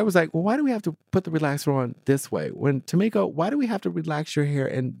 And I was like, well, why do we have to put the relaxer on this way? When Tamiko, why do we have to relax your hair?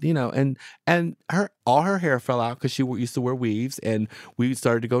 And all her hair fell out because she used to wear weaves, and we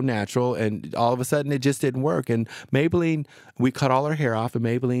started to go natural, and all of a sudden it just didn't work. And Maybelline, we cut all her hair off, and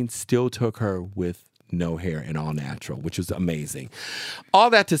Maybelline still took her with no hair and all natural, which was amazing. All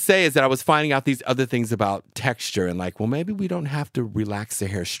that to say is that I was finding out these other things about texture and well, maybe we don't have to relax the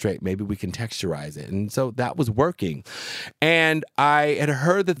hair straight. Maybe we can texturize it. And so that was working. And I had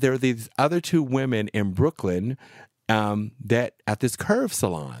heard that there were these other two women in Brooklyn that at this curve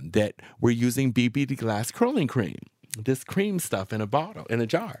salon that were using BB glass curling cream, this cream stuff in a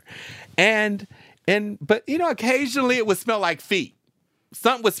jar. But occasionally it would smell like feet.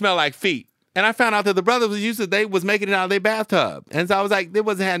 Something would smell like feet. And I found out that the brothers was making it out of their bathtub. And so I was like, there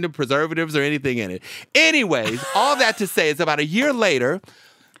wasn't having no preservatives or anything in it. Anyways, all that to say is about a year later,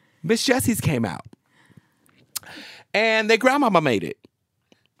 Miss Jessie's came out. And their grandmama made it.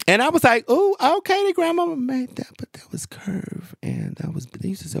 And I was like, oh, okay, the grandmama made that, but that was curve. And they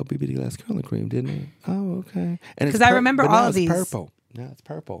used to sell BB glass curling cream, didn't they? Oh, okay. Because I remember all of these. Purple. No, it's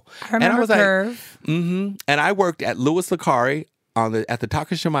purple. I remember curve. And I worked at Louis Licari at the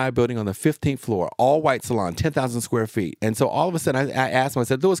Takashimaya building on the 15th floor, all white salon, 10,000 square feet. And so all of a sudden I asked him, I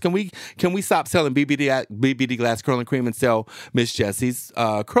said, Louis, can we stop selling BBD glass curling cream and sell Miss Jessie's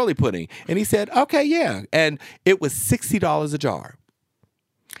curly pudding? And he said, okay, yeah. And it was $60 a jar.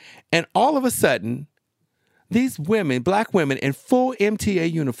 And all of a sudden, these women, black women in full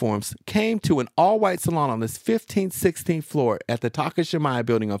MTA uniforms, came to an all-white salon on this 15th, 16th floor at the Takashimaya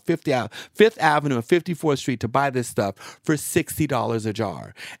building on 5th Avenue and 54th Street to buy this stuff for $60 a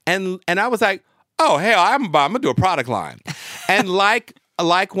jar. And I was like, oh, hell, I'm going to do a product line. And like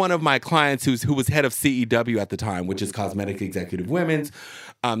one of my clients who was head of CEW at the time, which is Cosmetic Executive Women's,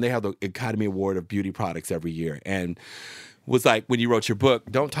 they have the Academy Award of Beauty Products every year. And was like, when you wrote your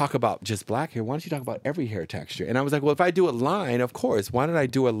book, don't talk about just black hair. Why don't you talk about every hair texture? And I was like, well, if I do a line, of course, why don't I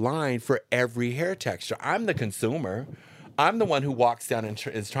do a line for every hair texture? I'm the consumer. I'm the one who walks down and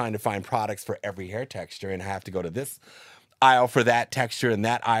is trying to find products for every hair texture, and I have to go to this aisle for that texture and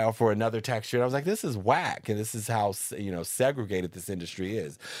that aisle for another texture. And I was like, this is whack. And this is how, segregated this industry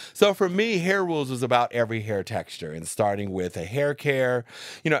is. So for me, Hair Rules was about every hair texture, and starting with a hair care,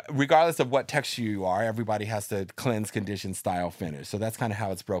 regardless of what texture you are, everybody has to cleanse, condition, style, finish. So that's kind of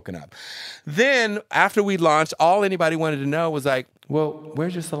how it's broken up. Then after we launched, all anybody wanted to know was like, well,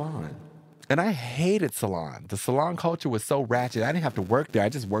 where's your salon? And I hated salon. The salon culture was so ratchet. I didn't have to work there. I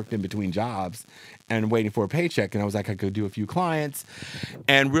just worked in between jobs and waiting for a paycheck. And I was like, I could do a few clients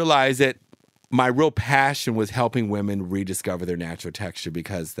and realize that my real passion was helping women rediscover their natural texture,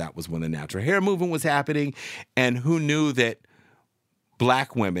 because that was when the natural hair movement was happening. And who knew that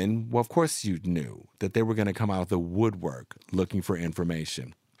black women, well, of course you knew, that they were going to come out of the woodwork looking for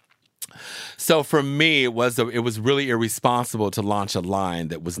information. So for me, it was really irresponsible to launch a line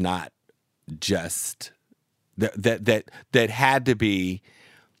that was not just that had to be,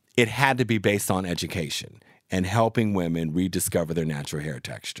 it had to be based on education and helping women rediscover their natural hair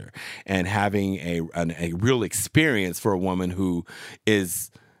texture, and having a real experience for a woman who is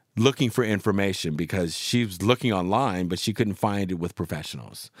looking for information because she was looking online, but she couldn't find it with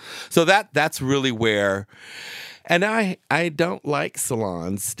professionals. So that's really where. And I don't like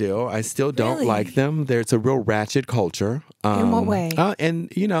salons still. I still don't Really? like them. There's a real ratchet culture. In what way? And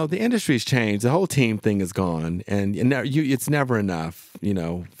the industry's changed. The whole team thing is gone, and it's never enough,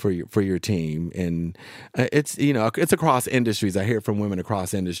 for your team. And it's it's across industries. I hear from women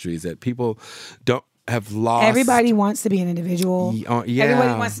across industries that people have lost. Everybody wants to be an individual. Yeah.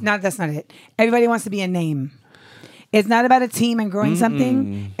 Everybody wants. That's not it. Everybody wants to be a name. It's not about a team and growing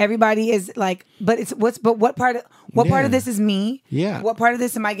something. Everybody is like, but what part of this is me? Yeah. What part of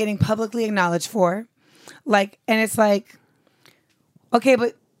this am I getting publicly acknowledged for? Like, and it's like, okay,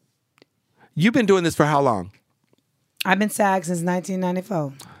 but you've been doing this for how long? I've been SAG since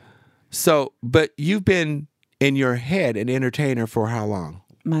 1994. So, but you've been in your head an entertainer for how long?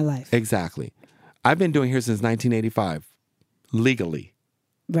 My life. Exactly. I've been doing here since 1985, legally.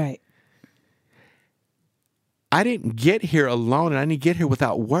 Right. I didn't get here alone, and I didn't get here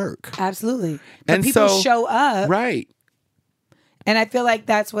without work. Absolutely. But And people so- show up. Right. And I feel like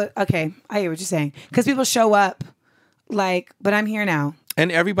that's what, okay, I hear what you're saying. Because people show up like, but I'm here now. And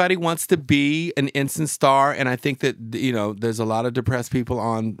everybody wants to be an instant star, and I think that there's a lot of depressed people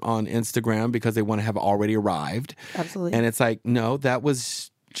on Instagram because they want to have already arrived. Absolutely. And it's like, no, that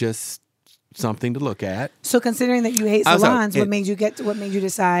was just something to look at. So considering that you hate I'm sorry, salons, what made you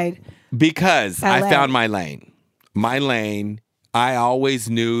decide? Because I LA. found my lane. My lane. I always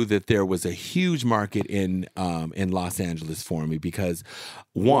knew that there was a huge market in Los Angeles for me because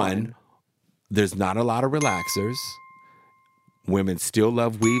one, there's not a lot of relaxers. Women still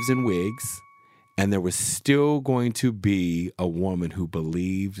love weaves and wigs. And there was still going to be a woman who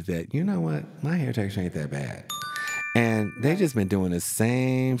believed that, you know what, my hair texture ain't that bad. And they just been doing the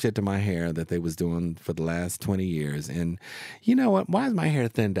same shit to my hair that they was doing for the last 20 years. And you know what? Why is my hair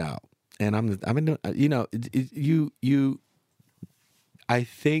thinned out? And I've been doing, I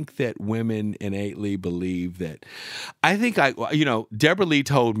think that women innately believe that. I think Deborah Lee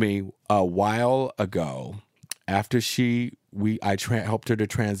told me a while ago after I helped her to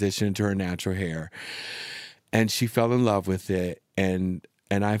transition to her natural hair, and she fell in love with it. And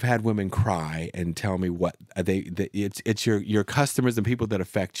I've had women cry and tell me what it's your customers and people that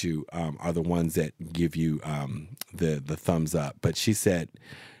affect you are the ones that give you the thumbs up. But she said,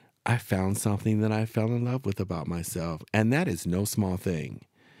 I found something that I fell in love with about myself. And that is no small thing.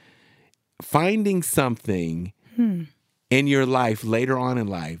 Finding something in your life later on in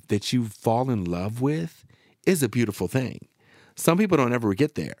life that you fall in love with is a beautiful thing. Some people don't ever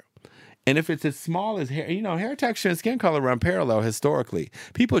get there. And if it's as small as hair, hair texture and skin color run parallel historically.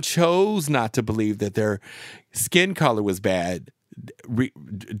 People chose not to believe that their skin color was bad,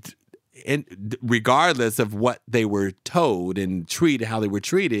 regardless of what they were told and treated, how they were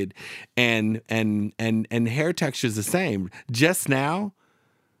treated, and hair texture is the same. Just now,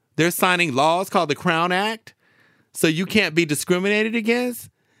 they're signing laws called the Crown Act, so you can't be discriminated against.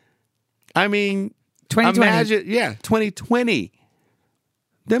 I mean, 2020. imagine, 2020.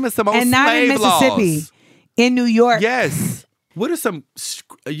 Them are some old And not in slave Mississippi, laws. in New York. Yes. What are some,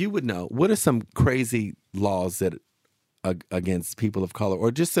 you would know, what are some crazy laws that against people of color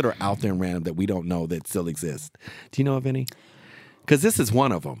or just that are out there and random that we don't know that still exist? Do you know of any? Because this is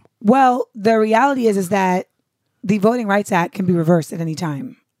one of them. Well, the reality is that the Voting Rights Act can be reversed at any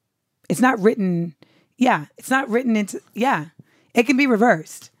time. It's not written. Yeah, it's not written into. Yeah, it can be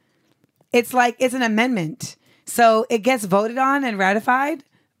reversed. It's like it's an amendment, so it gets voted on and ratified,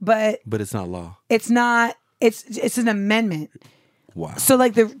 but it's not law. It's not. It's an amendment. Wow. So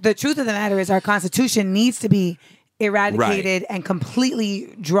like the truth of the matter is our Constitution needs to be eradicated and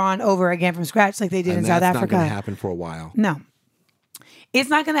completely drawn over again from scratch, like they did in South Africa. That's not going to happen for a while. No, it's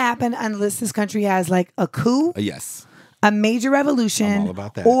not going to happen unless this country has like a coup. Yes. A major revolution, I'm all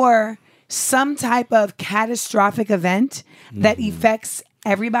about that. or some type of catastrophic event that affects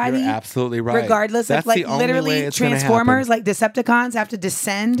everybody. You're absolutely right. Regardless That's of like the only way literally it's gonna Transformers, happen. like Decepticons have to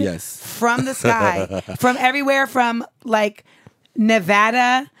descend from the sky, from everywhere from like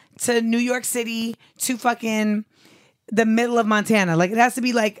Nevada to New York City to fucking the middle of Montana. Like it has to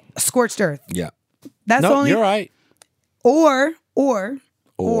be like scorched earth. Yeah. That's No, the only. you're right. Or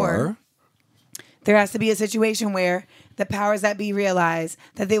there has to be a situation where the powers that be realize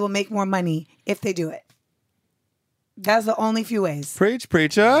that they will make more money if they do it. That's the only few ways. Preach,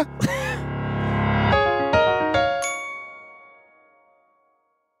 preacher.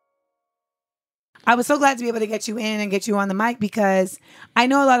 I was so glad to be able to get you in and get you on the mic because I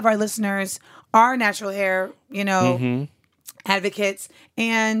know a lot of our listeners are natural hair, advocates.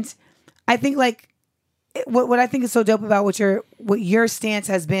 And I think like what I think is so dope about what your stance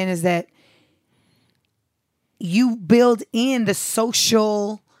has been is that you build in the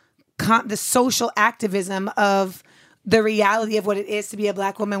social activism of the reality of what it is to be a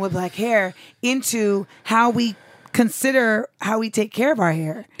Black woman with black hair into how we consider how we take care of our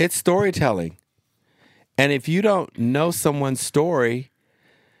hair. It's storytelling. And if you don't know someone's story,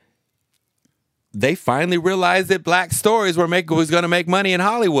 they finally realized that Black stories was going to make money in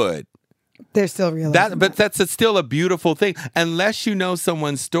Hollywood. They're still realizing But that's still a beautiful thing. Unless you know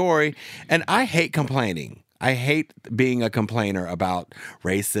someone's story. And I hate complaining. I hate being a complainer about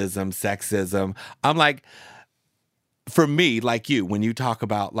racism, sexism. I'm like, for me, like you, when you talk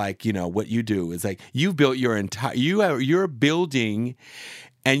about like, you know, what you do is like you've built you're building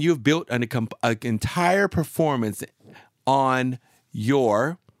and you've built an entire performance on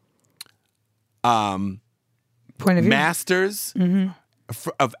your point of view. master's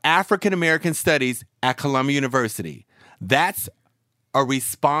of African American Studies at Columbia University. That's a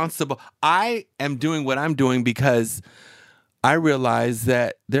responsible. I am doing what I'm doing because I realized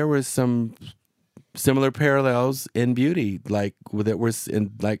that there was some similar parallels in beauty, like that was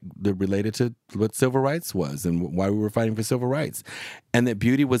in like related to what civil rights was and why we were fighting for civil rights, and that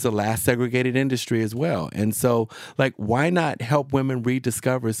beauty was the last segregated industry as well. And so, like, why not help women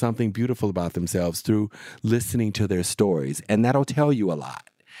rediscover something beautiful about themselves through listening to their stories, and that'll tell you a lot.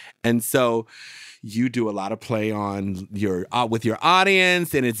 And so you do a lot of play on your with your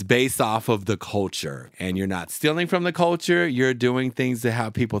audience, and it's based off of the culture. And you're not stealing from the culture. You're doing things to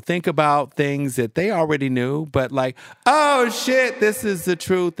have people think about things that they already knew, but like, oh shit, this is the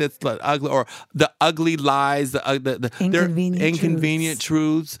truth. It's ugly, or the ugly lies, the inconvenient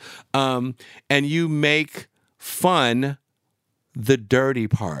truths. And you make fun the dirty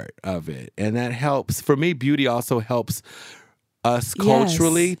part of it, and that helps. For me, beauty also helps us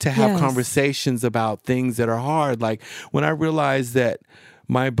culturally to have conversations about things that are hard. Like when I realized that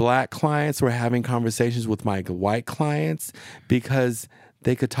my Black clients were having conversations with my white clients because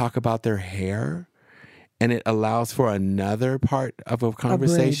they could talk about their hair, and it allows for another part of a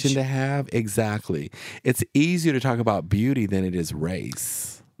conversation to have. Exactly. It's easier to talk about beauty than it is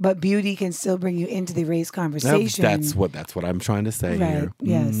race. But beauty can still bring you into the race conversation. That's what I'm trying to say here.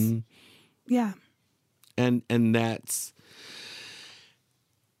 Yes. Mm-hmm. Yeah. And that's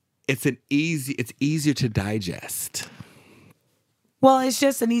it's easier to digest. Well, it's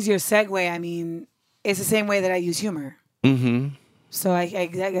just an easier segue. I mean, it's the same way that I use humor. Mm-hmm. So I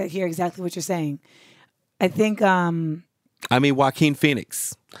hear exactly what you're saying. I think. Joaquin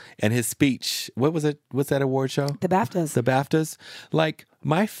Phoenix and his speech. What was it? What's that award show? The BAFTAs. The BAFTAs. Like,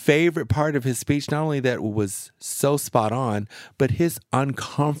 my favorite part of his speech, not only that it was so spot on, but his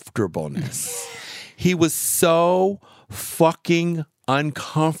uncomfortableness. He was so fucking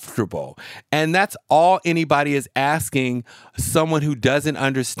uncomfortable. And that's all anybody is asking someone who doesn't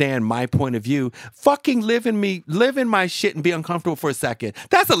understand my point of view. Fucking live in my shit and be uncomfortable for a second.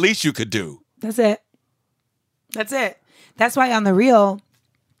 That's the least you could do. That's it. That's why on The Real,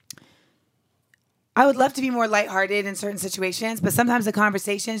 I would love to be more lighthearted in certain situations, but sometimes the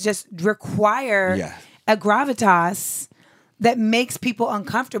conversations just require a gravitas that makes people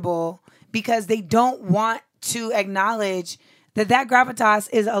uncomfortable because they don't want to acknowledge that gravitas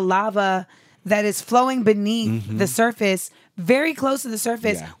is a lava that is flowing beneath the surface, very close to the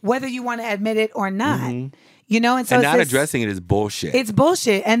surface, whether you want to admit it or not. You know, and so and not addressing it is bullshit. It's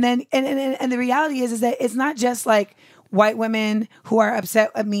bullshit. And then and the reality is that it's not just like white women who are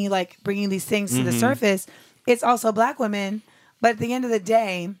upset at me like bringing these things to the surface. It's also Black women. But at the end of the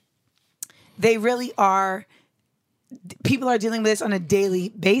day, they really are. People are dealing with this on a daily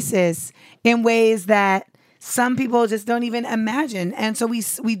basis in ways that some people just don't even imagine. And so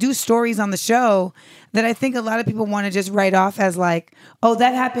we do stories on the show that I think a lot of people want to just write off as like, oh,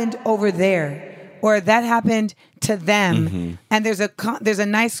 that happened over there, or that happened to them. And there's a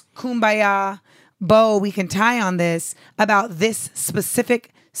nice kumbaya bow we can tie on this about this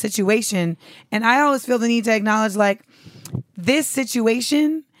specific situation. And I always feel the need to acknowledge like this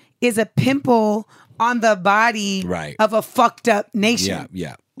situation is a pimple on the body of a fucked up nation.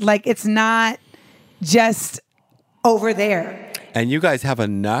 Yeah. Like it's not just over there. And you guys have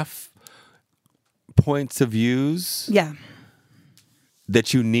enough points of views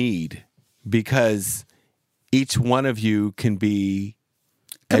that you need, because each one of you can be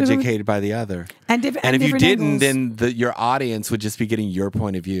educated by the other. And if you didn't, angles. then your audience would just be getting your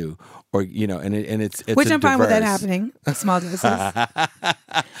point of view, or and it's which I'm fine with that happening. Small doses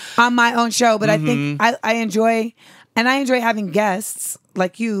on my own show, but I think I enjoy having guests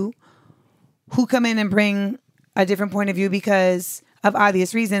like you who come in and bring a different point of view because of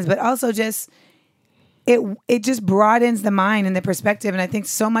obvious reasons, but also just it just broadens the mind and the perspective. And I think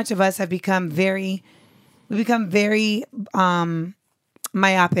so much of us have become very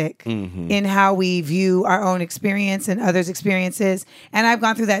myopic in how we view our own experience and others' experiences. And I've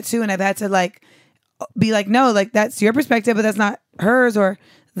gone through that too. And I've had to like be like, no, like that's your perspective, but that's not hers or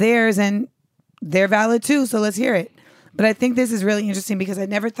theirs. And they're valid too. So let's hear it. But I think this is really interesting because I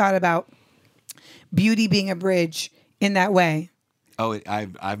never thought about beauty being a bridge in that way. Oh,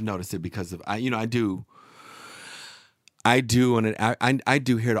 I've noticed it because of I do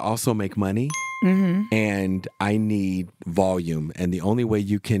here to also make money, and I need volume, and the only way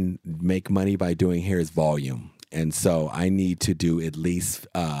you can make money by doing hair is volume, and so I need to do at least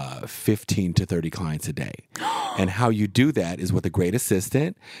 15 to 30 clients a day, and how you do that is with a great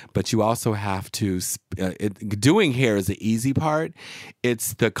assistant, but you also have to doing hair is the easy part.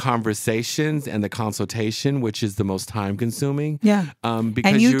 It's the conversations and the consultation, which is the most time consuming. Yeah,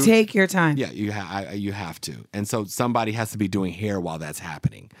 because and you take your time. Yeah, you have to, and so somebody has to be doing hair while that's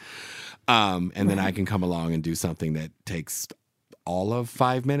happening, and then I can come along and do something that takes all of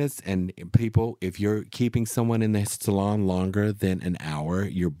 5 minutes. And people, if you're keeping someone in the salon longer than an hour,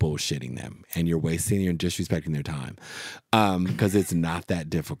 you're bullshitting them and you're wasting and disrespecting their time, because it's not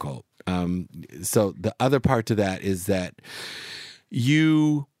that difficult. So the other part to that is that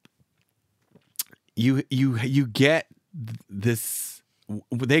you get this.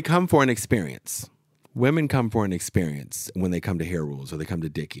 They come for an experience. Women come for an experience when they come to Hair Rules or they come to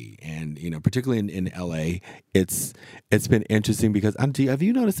Dickey, and particularly in LA, it's been interesting because have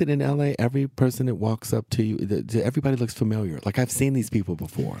you noticed that in LA, every person that walks up to you, everybody looks familiar. Like I've seen these people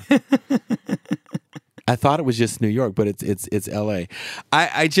before. I thought it was just New York, but it's LA.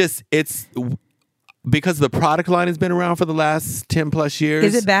 It's because the product line has been around for the last 10 plus years.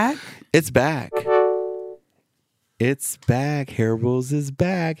 Is it back? It's back. It's back. Hair Rules is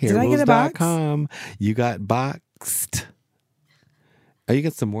back. HairRules.com. You got boxed. Oh, you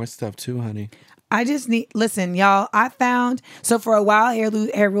got some more stuff too, honey. I just listen, y'all. I found, so for a while,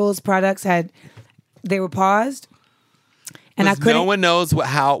 Hair Rules products they were paused. And I couldn't. No one knows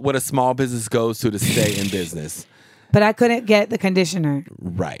what a small business goes to stay in business. But I couldn't get the conditioner.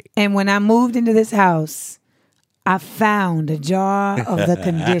 Right. And when I moved into this house, I found a jar of the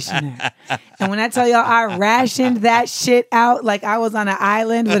conditioner. And when I tell y'all, I rationed that shit out like I was on an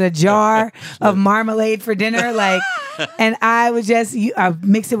island with a jar of marmalade for dinner. Like, and I would I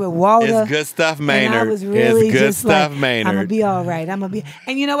mixed it with water. It's good stuff, Maynard. And I was really it's good just stuff, like, Maynard. I'm gonna be all right.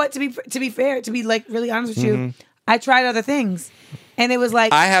 And you know what? To be fair, to be like really honest with you, I tried other things, and it was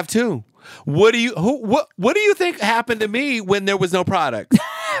like I have too. What do you think happened to me when there was no product?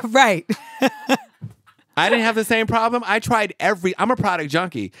 Right. I didn't have the same problem. I'm a product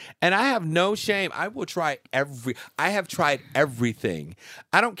junkie, and I have no shame. I have tried everything.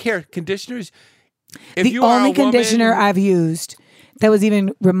 I don't care. Conditioners. If the you are only a woman, conditioner I've used that was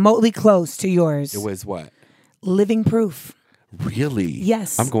even remotely close to yours. It was what? Living Proof. Really?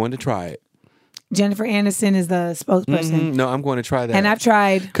 Yes. I'm going to try it. Jennifer Aniston is the spokesperson. No, I'm going to try that. And I've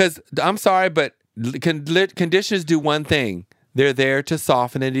tried. Because I'm sorry, but conditioners do one thing. They're there to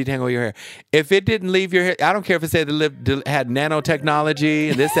soften and detangle your hair. If it didn't leave your hair, I don't care if it said it had nanotechnology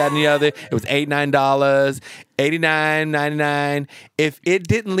and this, that, and the other. It was $89, $89.99. If it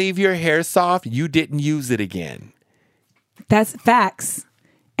didn't leave your hair soft, you didn't use it again. That's facts.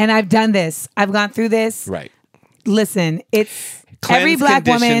 And I've done this. I've gone through this. Right. Listen, it's Cleanse, every black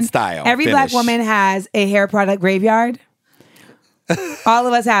woman. Style. Every black woman has a hair product graveyard. All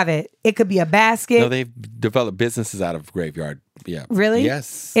of us have it. It could be a basket. No, they've developed businesses out of graveyard. Yeah. Really?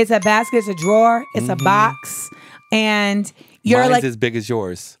 Yes. It's a basket. It's a drawer. It's a box. And you're Mine's like as big as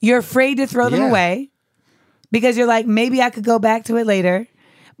yours. You're afraid to throw them away because you're like, maybe I could go back to it later.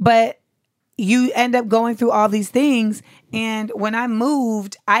 But you end up going through all these things. And when I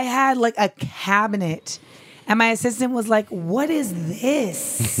moved, I had like a cabinet. And my assistant was like, what is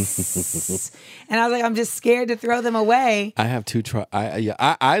this? And I was like, I'm just scared to throw them away. I have two.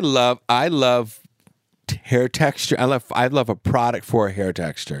 I love hair texture. I love a product for a hair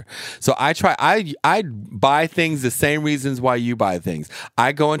texture. So I buy things the same reasons why you buy things.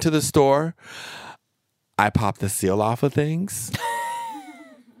 I go into the store. I pop the seal off of things.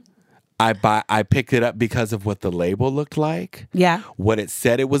 I picked it up because of what the label looked like. Yeah. What it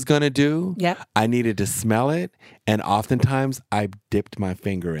said it was going to do. Yep. I needed to smell it. And oftentimes I dipped my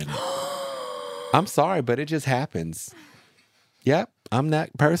finger in it. I'm sorry, but it just happens. Yep. I'm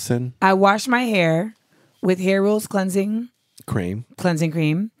that person. I wash my hair with Hair Rules cleansing cream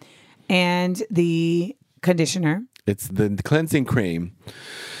and the conditioner. It's the cleansing cream.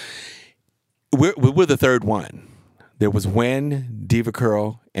 We're the third one. There was When, Diva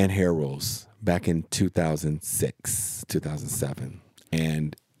Curl, and Hair Rules back in 2006, 2007.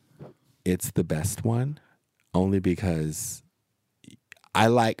 And it's the best one only because I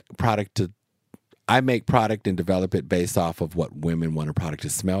like I make product and develop it based off of what women want a product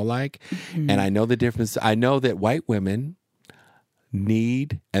to smell like. Mm-hmm. And I know the difference. I know that white women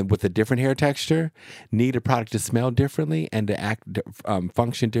need, and with a different hair texture, need a product to smell differently and to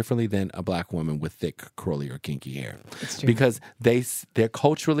function differently than a black woman with thick, curly, or kinky hair. Because they're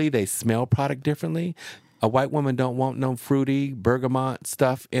culturally, they smell product differently. A white woman don't want no fruity bergamot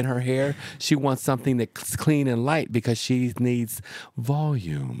stuff in her hair. She wants something that's clean and light because she needs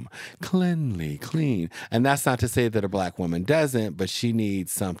volume, cleanly, clean. And that's not to say that a black woman doesn't, but she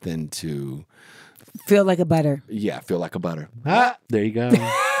needs something to feel like a butter. Yeah, feel like a butter. There you go.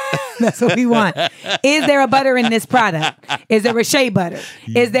 That's what we want. Is there a butter in this product? Is there a shea butter?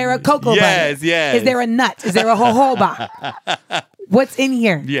 Is there a cocoa butter? Yes. Is there a nut? Is there a jojoba? What's in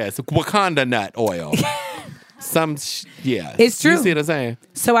here? Yes, Wakanda nut oil. It's true. You see what I'm saying?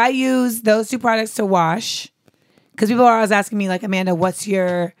 So I use those two products to wash because people are always asking me, like, Amanda, what's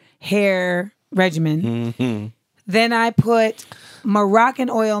your hair regimen? Mm-hmm. Then I put Moroccan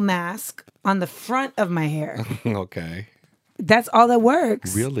oil mask on the front of my hair. Okay. That's all that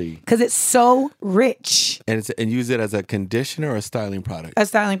works. Really? Because it's so rich. And use it as a conditioner or a styling product? A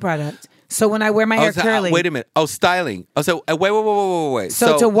styling product. So when I wear my hair curly. Wait a minute. Oh, styling. Oh, so wait.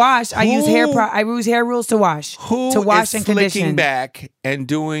 So to wash, I use hair rules to wash. Who to wash is and condition. slicking back and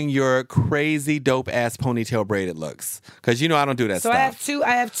doing your crazy dope ass ponytail braided looks? Because I don't do that stuff. So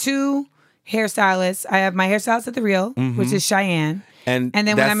I have two hairstylists. I have my hairstylist at the Real, which is Cheyenne. And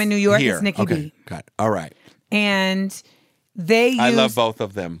then when I'm in New York, it's Nikki B. Got it. All right. And I love both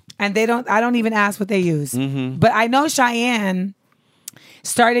of them. And I don't even ask what they use. Mm-hmm. But I know Cheyenne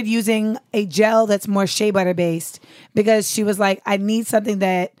started using a gel that's more shea butter based because she was like, I need something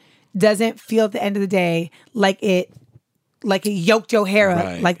that doesn't feel at the end of the day like it yoked your hair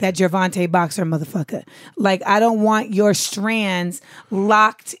up like that Gervonta boxer motherfucker. Like, I don't want your strands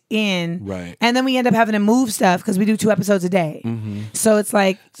locked in. Right. And then we end up having to move stuff because we do 2 episodes a day. Mm-hmm. So it's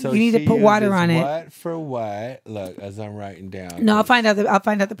like, you need to put water on it. What for what? Look, as I'm writing down. No, I'll find out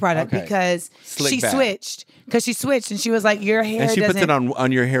the product because she switched. Because she switched and she was like, your hair And she puts it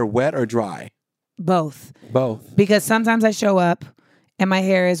on your hair wet or dry? Both. Both. Because sometimes I show up and my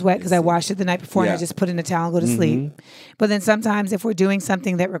hair is wet because I washed it the night before and I just put it in a towel and go to sleep. But then sometimes if we're doing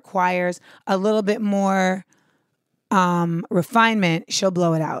something that requires a little bit more refinement, she'll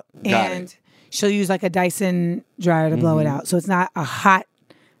blow it out. She'll use like a Dyson dryer to blow it out. So it's not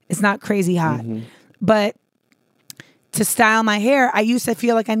it's not crazy hot. Mm-hmm. But to style my hair, I used to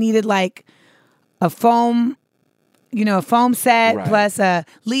feel like I needed like a foam set plus a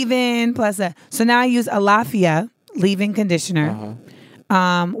leave-in so now I use Alafia leave-in conditioner.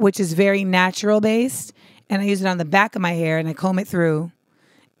 Which is very natural based, and I use it on the back of my hair and I comb it through.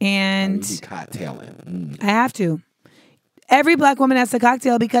 And cocktailing. I have to. Every black woman has to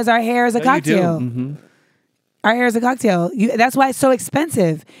cocktail because our hair is a cocktail. Mm-hmm. Our hair is a cocktail. That's why it's so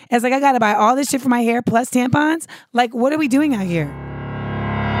expensive. It's like I gotta buy all this shit for my hair plus tampons. Like, what are we doing out here?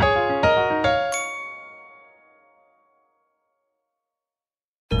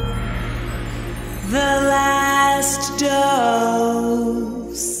 The last dose.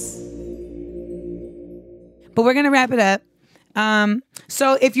 But we're gonna wrap it up.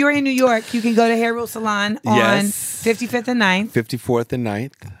 So if you're in New York, you can go to Hair Rule Salon on 55th and 9th. 54th and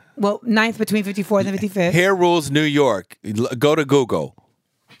 9th. Well, 9th between 54th and 55th. Hair Rules New York. Go to Google.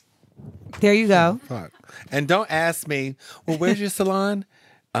 There you go. Fuck. And don't ask me, well, where's your salon?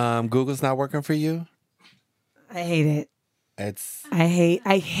 Google's not working for you? I hate it. I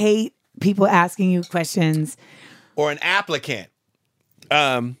hate people asking you questions. Or an applicant.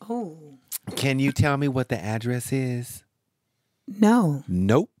 Can you tell me what the address is? No.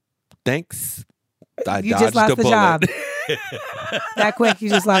 Nope. Thanks. You just lost the job. That quick, you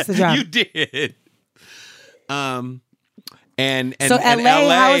just lost the job. You did. And so and LA,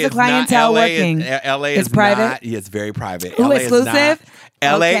 how is the clientele working? LA is private. It's very private. Ooh, exclusive?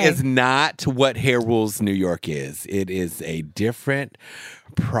 LA is not what Hair Rules New York is. It is a different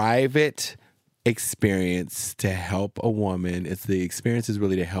private experience to help a woman. The experience is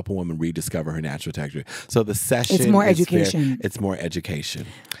really to help a woman rediscover her natural texture. So the session it's more education. It's more education.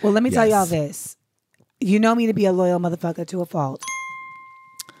 Well, let me tell y'all this. You know me to be a loyal motherfucker to a fault.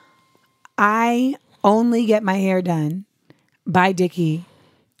 I only get my hair done by Dickey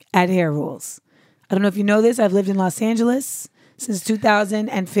at Hair Rules. I don't know if you know this. I've lived in Los Angeles since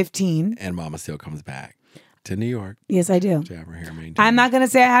 2015. And Mama still comes back to New York. Yes, I do. To have her hair maintained. I'm not going to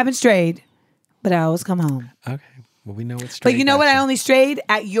say I haven't strayed, but I always come home. Okay. Well, we know it's straight. But you know what? I only strayed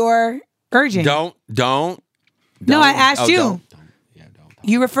at your urging. Don't. No, I asked you. Don't.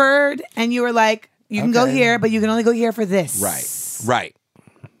 You referred and you were like, you can go here, but you can only go here for this. Right.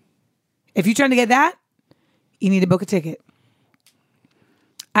 If you're trying to get that, you need to book a ticket.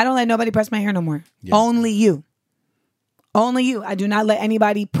 I don't let nobody press my hair no more. Yeah. Only you. I do not let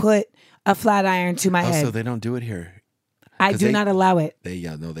anybody put a flat iron to my head. So they don't do it here. I do not allow it. They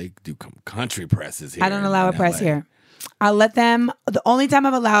do country presses here. I don't allow a press here. I'll let them. The only time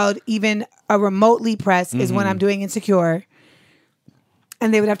I've allowed even a remotely press is when I'm doing Insecure,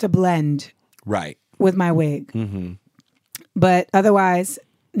 and they would have to blend with my wig. Mm-hmm. But otherwise,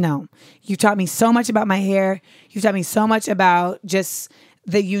 no. You taught me so much about my hair. You taught me so much about just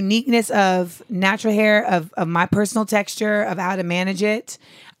the uniqueness of natural hair, of my personal texture, of how to manage it.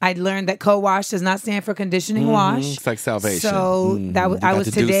 I learned that co-wash does not stand for conditioning wash. It's like salvation. So I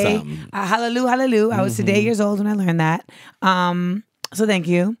was today, hallelujah. I was today years old when I learned that. So thank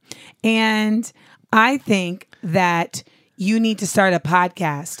you. And I think that you need to start a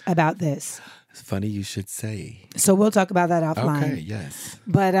podcast about this. It's funny you should say. So we'll talk about that offline. Okay, yes.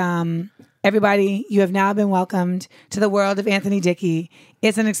 But everybody, you have now been welcomed to the world of Anthony Dickey.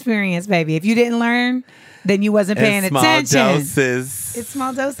 It's an experience, baby. If you didn't learn, then you wasn't paying attention. Small doses. It's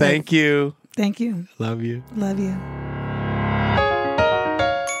small doses. Thank you. Thank you. Love you. Love you.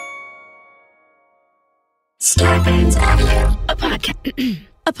 Starburns Audio,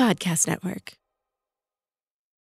 a podcast network.